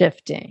is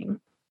shifting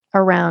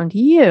around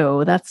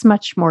you, that's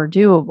much more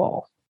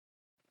doable.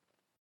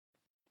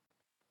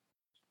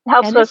 It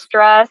helps with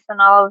stress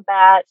and all of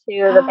that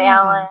too, the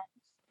balance.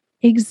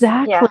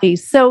 Exactly. Yeah.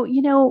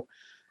 So,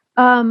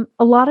 a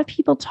lot of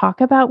people talk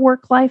about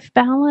work-life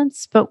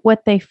balance, but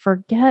what they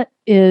forget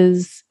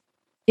is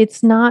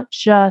it's not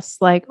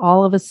just like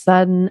all of a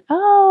sudden,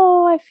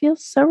 oh, I feel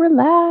so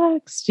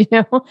relaxed.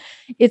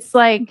 It's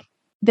like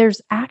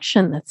there's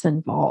action that's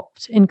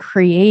involved in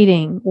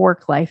creating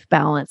work-life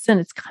balance. And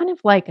it's kind of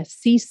like a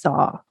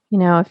seesaw.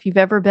 If you've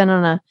ever been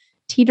on a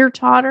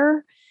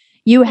teeter-totter,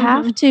 you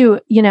have to,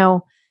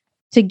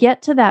 to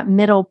get to that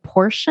middle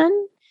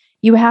portion,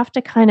 you have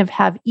to kind of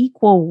have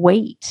equal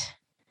weight,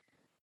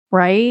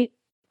 right?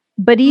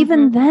 But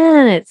even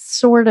then, it's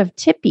sort of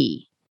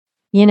tippy,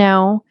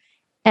 and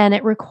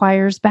it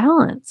requires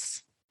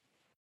balance.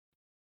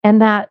 And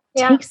that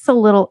takes a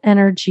little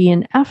energy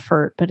and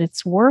effort, but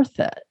it's worth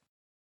it.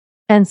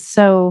 And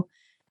so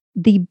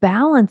the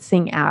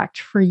balancing act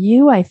for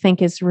you, I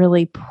think, is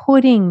really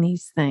putting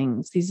these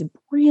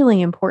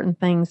really important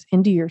things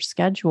into your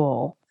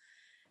schedule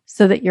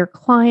so that your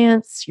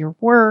clients, your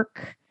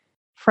work,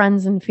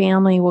 friends and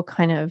family will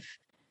kind of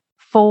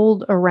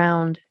fold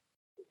around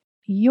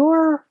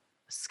your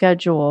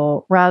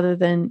schedule rather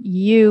than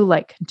you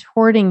like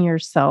contorting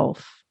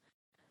yourself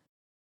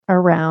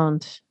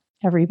around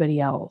everybody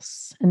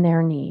else and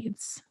their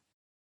needs.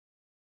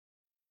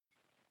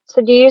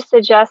 So do you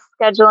suggest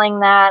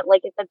scheduling that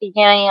like at the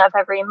beginning of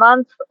every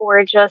month,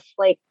 or just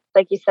like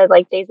you said,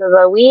 like days of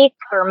the week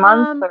or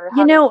month? Or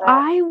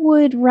I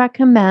would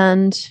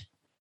recommend,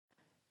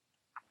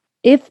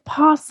 if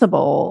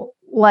possible,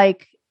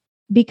 like,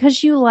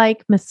 because you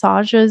like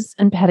massages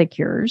and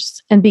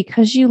pedicures and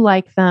because you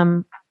like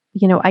them,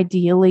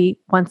 ideally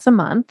once a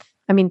month.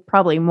 I mean,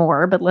 probably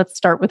more, but let's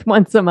start with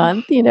once a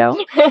month,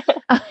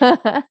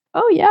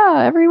 Oh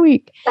yeah, every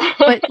week.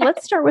 But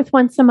let's start with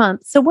once a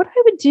month. So what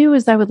I would do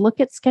is I would look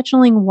at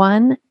scheduling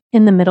one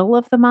in the middle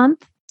of the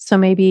month. So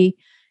maybe,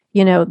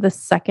 the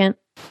second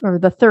or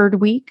the third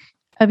week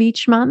of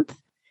each month.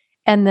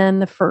 and then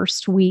the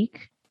first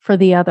week for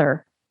the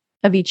other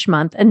of each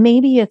month. And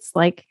maybe it's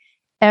like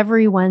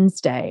every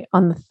Wednesday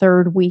on the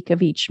third week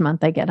of each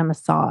month, I get a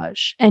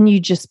massage. And you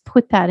just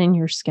put that in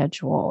your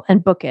schedule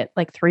and book it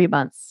like 3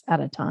 months at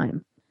a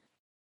time.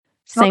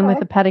 Same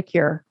with a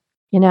pedicure,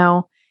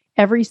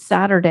 every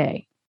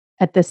Saturday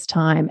at this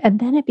time. And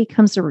then it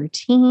becomes a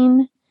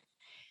routine.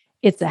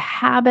 It's a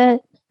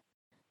habit.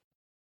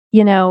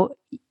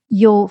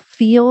 You'll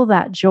feel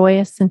that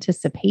joyous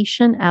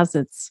anticipation as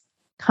it's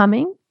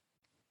coming,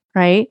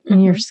 right?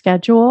 In your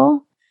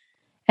schedule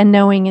and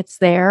knowing it's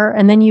there.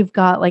 And then you've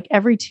got like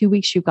every 2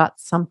 weeks, you've got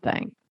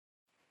something.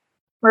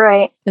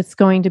 Right. It's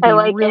going to be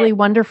really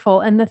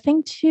wonderful. And the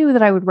thing too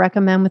that I would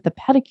recommend with the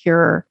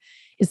pedicure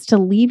is to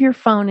leave your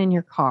phone in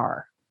your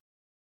car.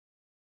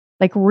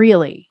 Like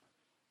really.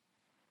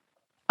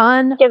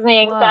 Gives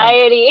me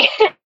anxiety.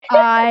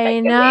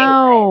 I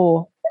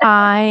know.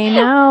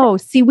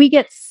 See, we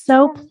get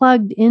so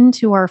plugged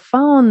into our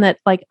phone that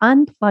like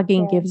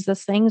unplugging gives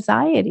us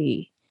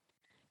anxiety.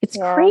 It's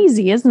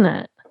crazy, isn't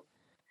it?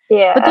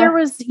 Yeah. But there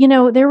was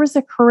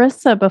a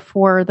Carissa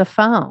before the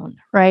phone,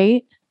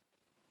 right?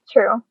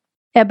 True.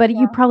 Yeah, but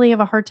you probably have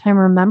a hard time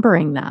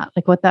remembering that,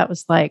 like what that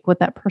was like, what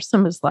that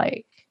person was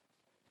like.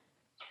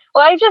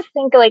 Well, I just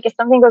think like if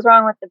something goes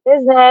wrong with the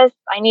business,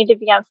 I need to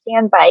be on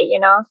standby,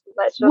 so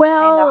that's just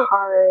kind of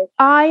hard.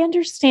 I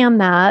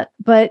understand that,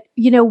 but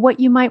what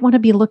you might want to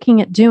be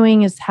looking at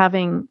doing is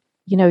having,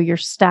 your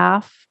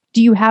staff.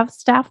 Do you have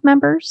staff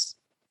members?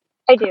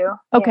 I do.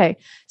 Okay.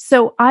 Yeah.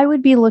 So I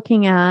would be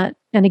looking at,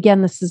 and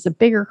again, this is a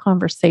bigger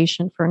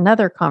conversation for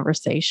another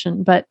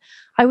conversation, but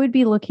I would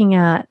be looking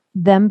at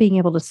them being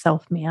able to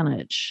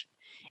self-manage.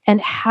 And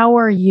how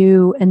are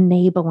you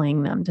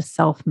enabling them to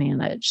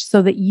self-manage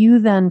so that you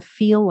then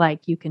feel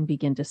like you can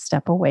begin to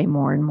step away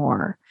more and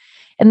more?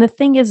 And the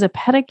thing is, a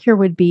pedicure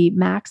would be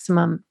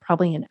maximum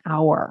probably an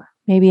hour,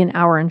 maybe an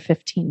hour and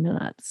 15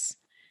 minutes.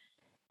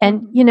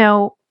 And,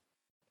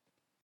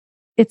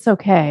 it's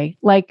okay.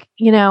 Like,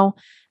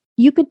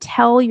 you could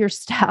tell your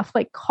staff,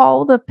 like,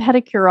 call the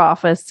pedicure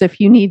office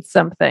if you need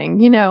something,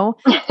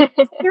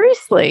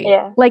 seriously.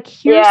 Like,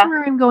 here's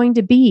where I'm going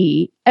to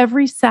be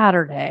every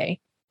Saturday.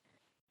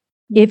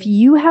 If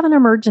you have an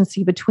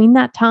emergency between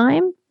that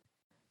time,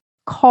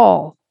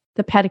 call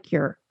the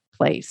pedicure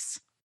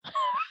place.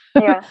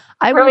 Yeah.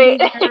 I will be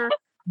there.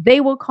 They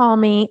will call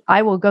me.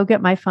 I will go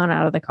get my phone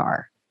out of the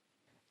car.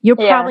 You're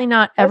probably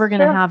not ever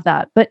going to have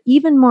that. But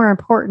even more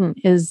important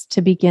is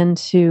to begin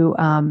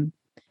to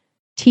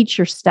teach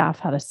your staff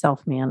how to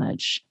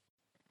self-manage.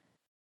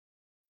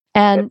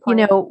 And,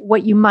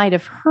 what you might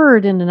have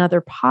heard in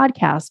another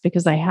podcast,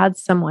 because I had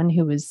someone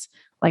who was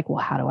like,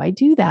 well, how do I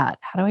do that?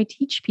 How do I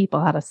teach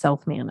people how to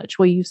self-manage?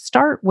 Well, you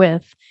start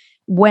with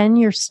when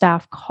your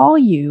staff call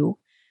you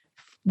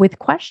with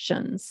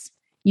questions,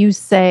 you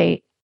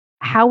say,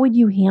 how would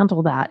you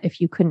handle that if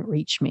you couldn't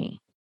reach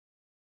me?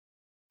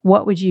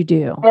 What would you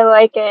do? I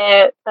like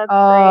it. That's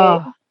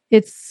great.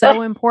 It's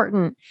so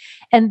important.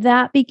 And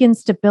that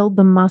begins to build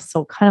the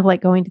muscle, kind of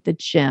like going to the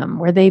gym,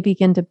 where they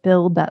begin to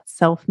build that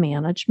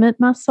self-management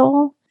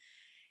muscle.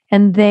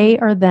 And they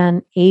are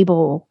then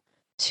able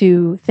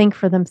to think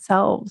for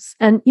themselves.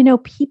 And,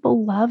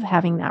 people love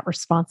having that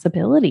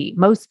responsibility.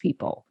 Most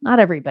people, not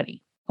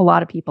everybody. A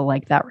lot of people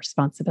like that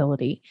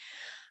responsibility.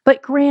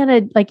 But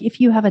granted, like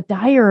if you have a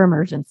dire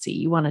emergency,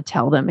 you want to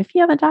tell them, if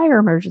you have a dire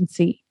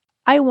emergency,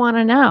 I want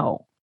to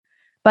know.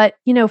 But,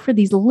 for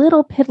these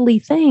little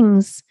piddly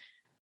things,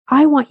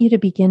 I want you to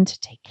begin to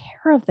take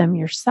care of them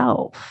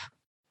yourself.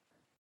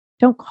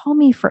 Don't call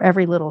me for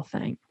every little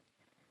thing.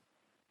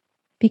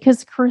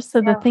 Because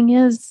Carissa, the thing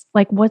is,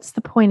 like, what's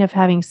the point of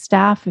having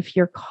staff if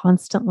you're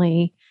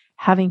constantly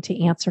having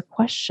to answer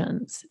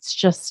questions? It's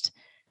just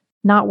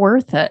not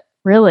worth it,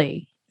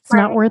 really. It's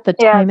not worth the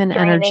time and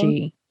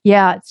energy.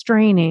 Yeah, it's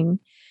draining.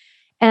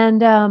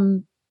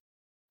 And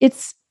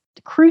it's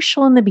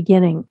crucial in the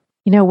beginning,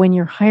 when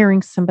you're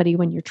hiring somebody,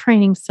 when you're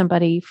training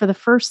somebody for the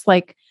first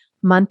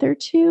month or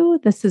two,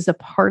 this is a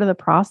part of the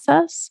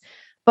process.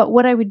 But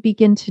what I would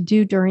begin to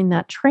do during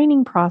that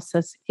training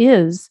process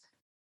is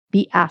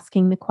be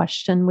asking the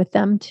question with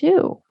them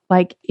too.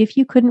 Like, if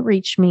you couldn't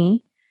reach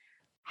me,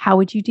 how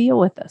would you deal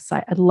with this?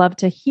 I'd love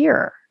to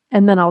hear.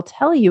 And then I'll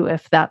tell you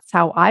if that's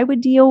how I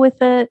would deal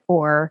with it,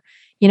 or,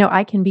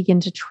 I can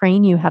begin to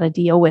train you how to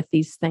deal with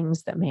these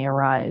things that may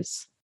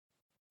arise.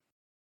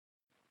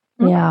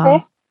 Okay.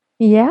 Yeah.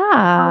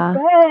 Yeah.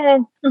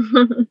 Oh,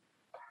 good.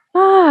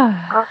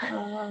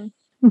 Awesome.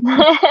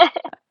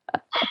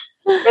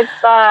 Good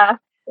stuff.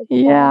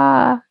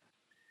 Yeah.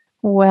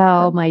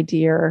 Well, my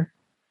dear,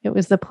 it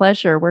was a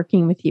pleasure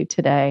working with you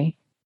today.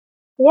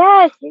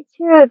 Yes, you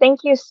too.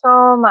 Thank you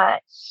so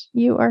much.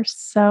 You are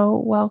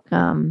so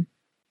welcome.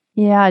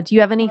 Yeah. Do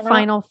you have any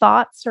final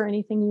thoughts or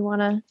anything you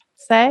want to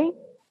say?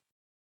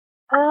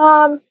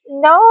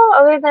 No,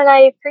 other than I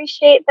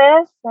appreciate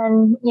this,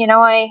 and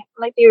I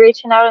might be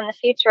reaching out in the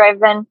future.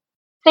 I've been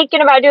thinking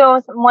about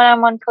doing some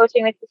one-on-one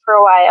coaching with you for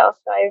a while,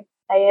 so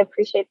I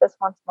appreciate this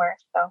once more.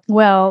 So,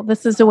 well,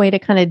 this is a way to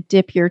kind of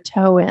dip your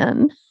toe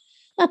in.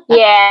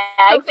 Yeah,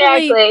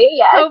 exactly.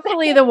 Yes.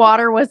 Hopefully the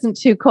water wasn't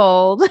too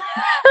cold.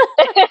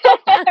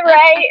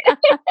 Right.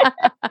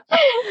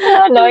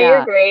 No,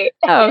 you're great.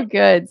 Oh,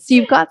 good. So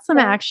you've got some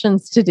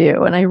actions to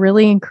do, and I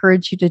really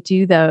encourage you to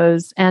do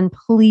those. And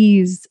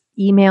please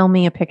email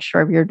me a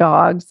picture of your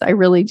dogs. I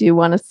really do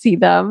want to see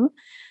them.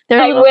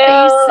 Their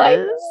little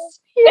faces.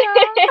 Yeah.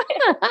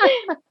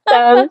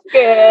 Sounds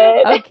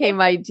good. Okay,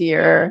 my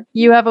dear.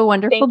 You have a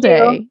wonderful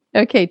day.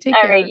 Okay, take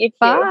care. All right, you too.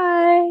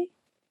 Bye.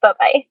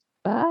 Bye-bye.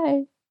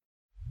 Bye.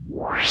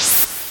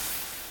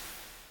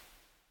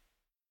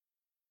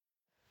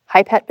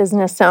 Hi, pet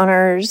business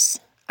owners.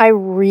 I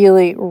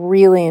really,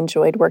 really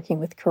enjoyed working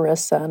with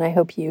Carissa, and I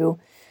hope you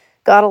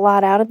got a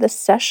lot out of this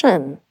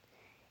session.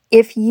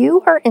 If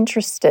you are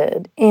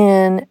interested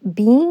in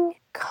being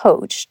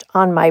coached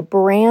on my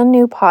brand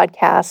new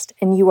podcast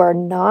and you are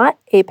not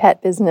a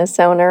pet business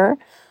owner,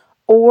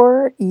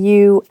 or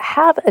you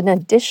have an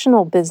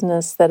additional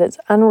business that is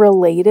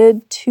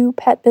unrelated to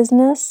pet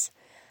business,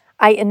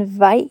 I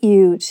invite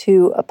you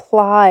to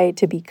apply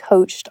to be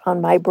coached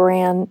on my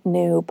brand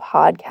new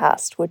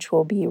podcast, which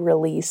will be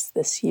released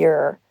this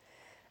year.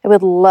 I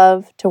would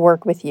love to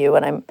work with you,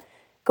 and I'm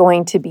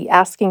going to be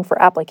asking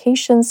for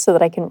applications so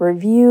that I can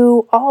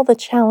review all the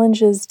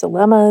challenges,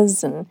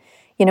 dilemmas, and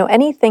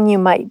anything you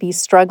might be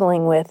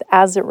struggling with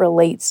as it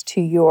relates to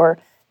your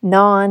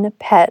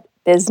non-pet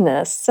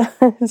business.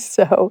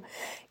 So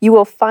you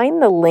will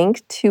find the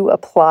link to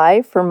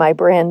apply for my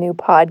brand new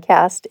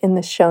podcast in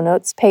the show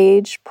notes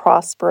page,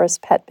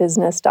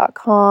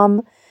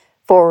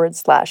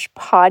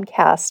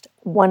 prosperouspetbusiness.com/podcast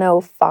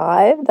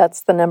 105.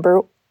 That's the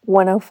number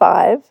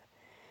 105.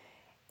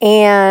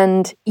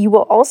 And you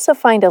will also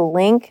find a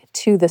link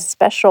to the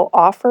special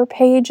offer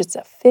page. It's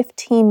a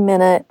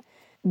 15-minute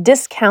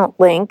discount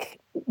link.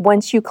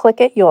 Once you click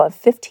it, you'll have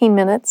 15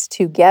 minutes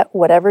to get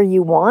whatever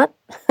you want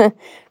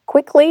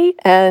quickly,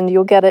 and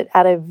you'll get it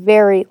at a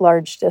very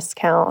large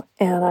discount.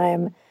 And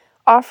I'm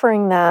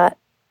offering that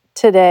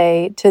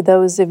today to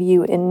those of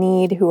you in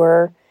need who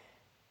are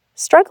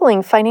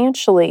struggling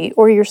financially,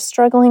 or you're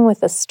struggling with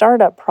the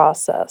startup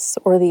process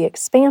or the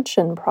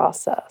expansion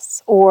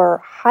process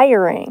or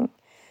hiring.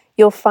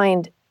 You'll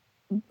find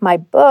my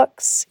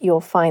books, you'll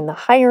find the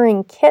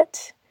hiring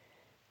kit,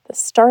 the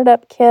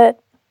startup kit,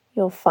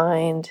 you'll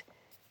find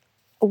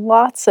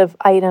lots of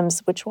items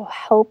which will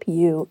help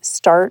you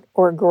start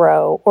or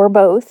grow, or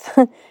both,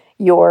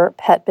 your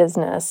pet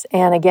business.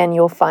 And again,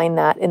 you'll find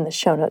that in the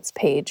show notes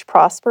page,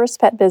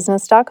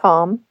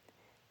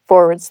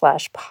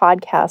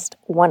 prosperouspetbusiness.com/podcast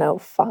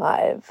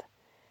 105.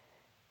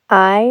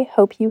 I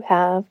hope you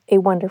have a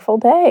wonderful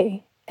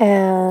day.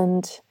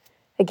 And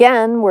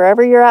again,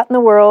 wherever you're at in the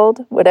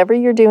world, whatever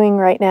you're doing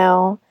right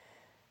now,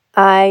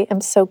 I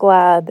am so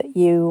glad that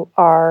you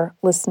are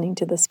listening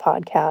to this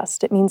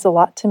podcast. It means a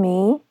lot to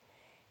me.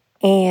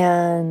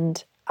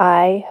 And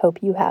I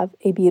hope you have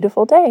a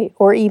beautiful day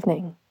or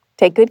evening.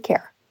 Take good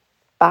care.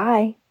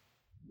 Bye.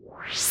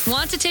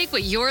 Want to take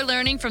what you're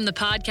learning from the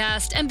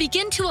podcast and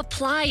begin to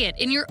apply it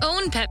in your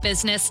own pet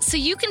business so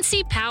you can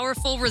see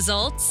powerful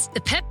results?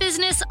 The Pet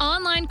Business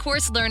online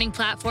course learning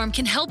platform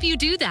can help you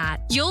do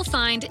that. You'll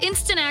find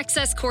instant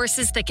access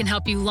courses that can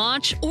help you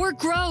launch or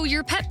grow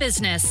your pet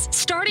business,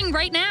 starting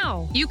right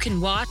now. You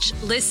can watch,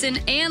 listen,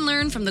 and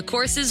learn from the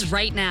courses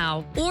right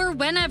now, or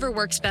whenever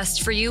works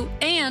best for you,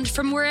 and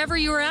from wherever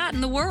you are at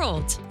in the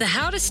world. The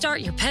How to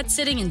Start Your Pet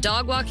Sitting and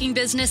Dog Walking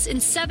Business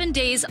in 7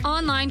 Days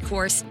online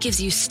course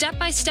gives you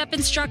step-by-step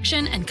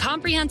instruction and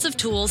comprehensive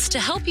tools to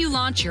help you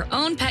launch your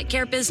own pet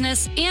care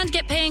business and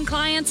get paying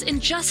clients in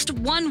just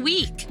 1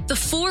 week. The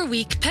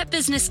 4-week Pet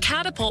Business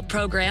Catapult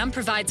program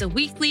provides a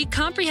weekly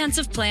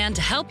comprehensive plan to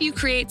help you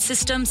create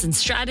systems and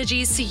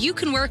strategies so you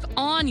can work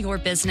on your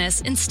business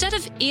instead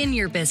of in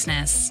your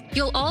business.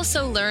 You'll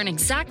also learn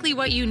exactly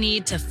what you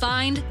need to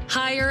find,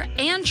 hire,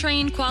 and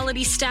train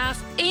quality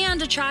staff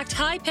and attract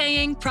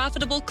high-paying,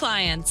 profitable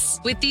clients.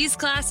 With these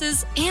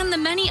classes and the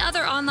many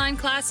other online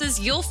classes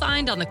you'll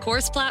find on the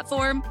course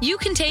platform, you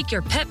can take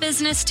your pet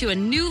business to a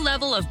new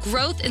level of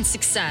growth and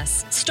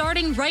success,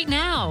 starting right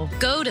now.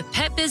 Go to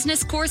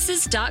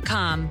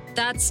petbusinesscourses.com.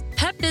 That's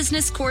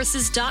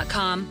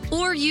petbusinesscourses.com,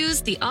 or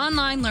use the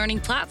online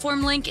learning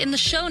platform link in the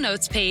show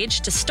notes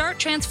page to start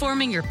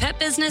transforming your pet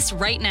business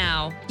right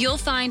now. You'll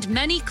find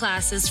many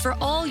classes for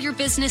all your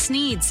business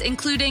needs,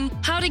 including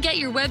how to get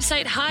your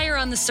website higher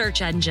on the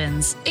search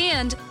engines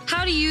and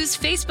how to use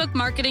Facebook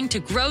marketing to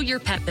grow your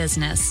pet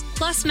business,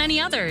 plus many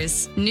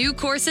others. New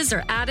courses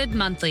are added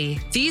monthly.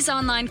 These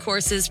online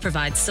courses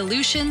provide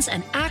solutions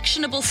and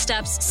actionable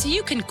steps so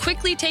you can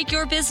quickly take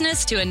your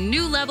business to a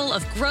new level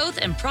of growth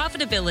and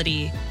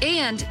profitability.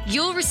 And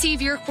you'll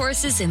receive your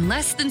courses in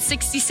less than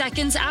 60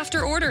 seconds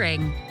after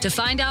ordering. To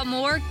find out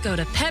more, go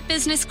to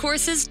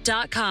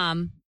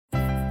petbusinesscourses.com.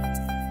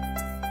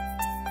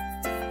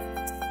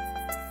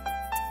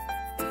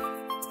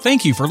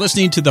 Thank you for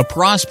listening to the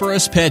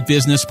Prosperous Pet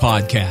Business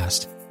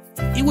Podcast.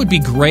 It would be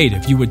great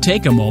if you would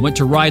take a moment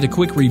to write a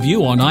quick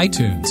review on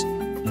iTunes.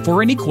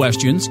 For any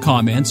questions,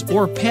 comments,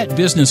 or pet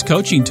business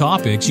coaching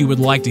topics you would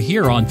like to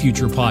hear on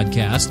future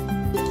podcasts,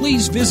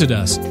 please visit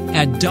us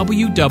at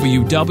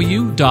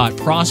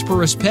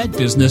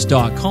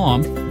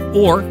www.prosperouspetbusiness.com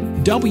or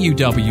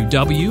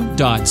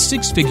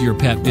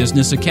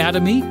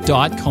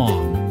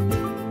www.sixfigurepetbusinessacademy.com.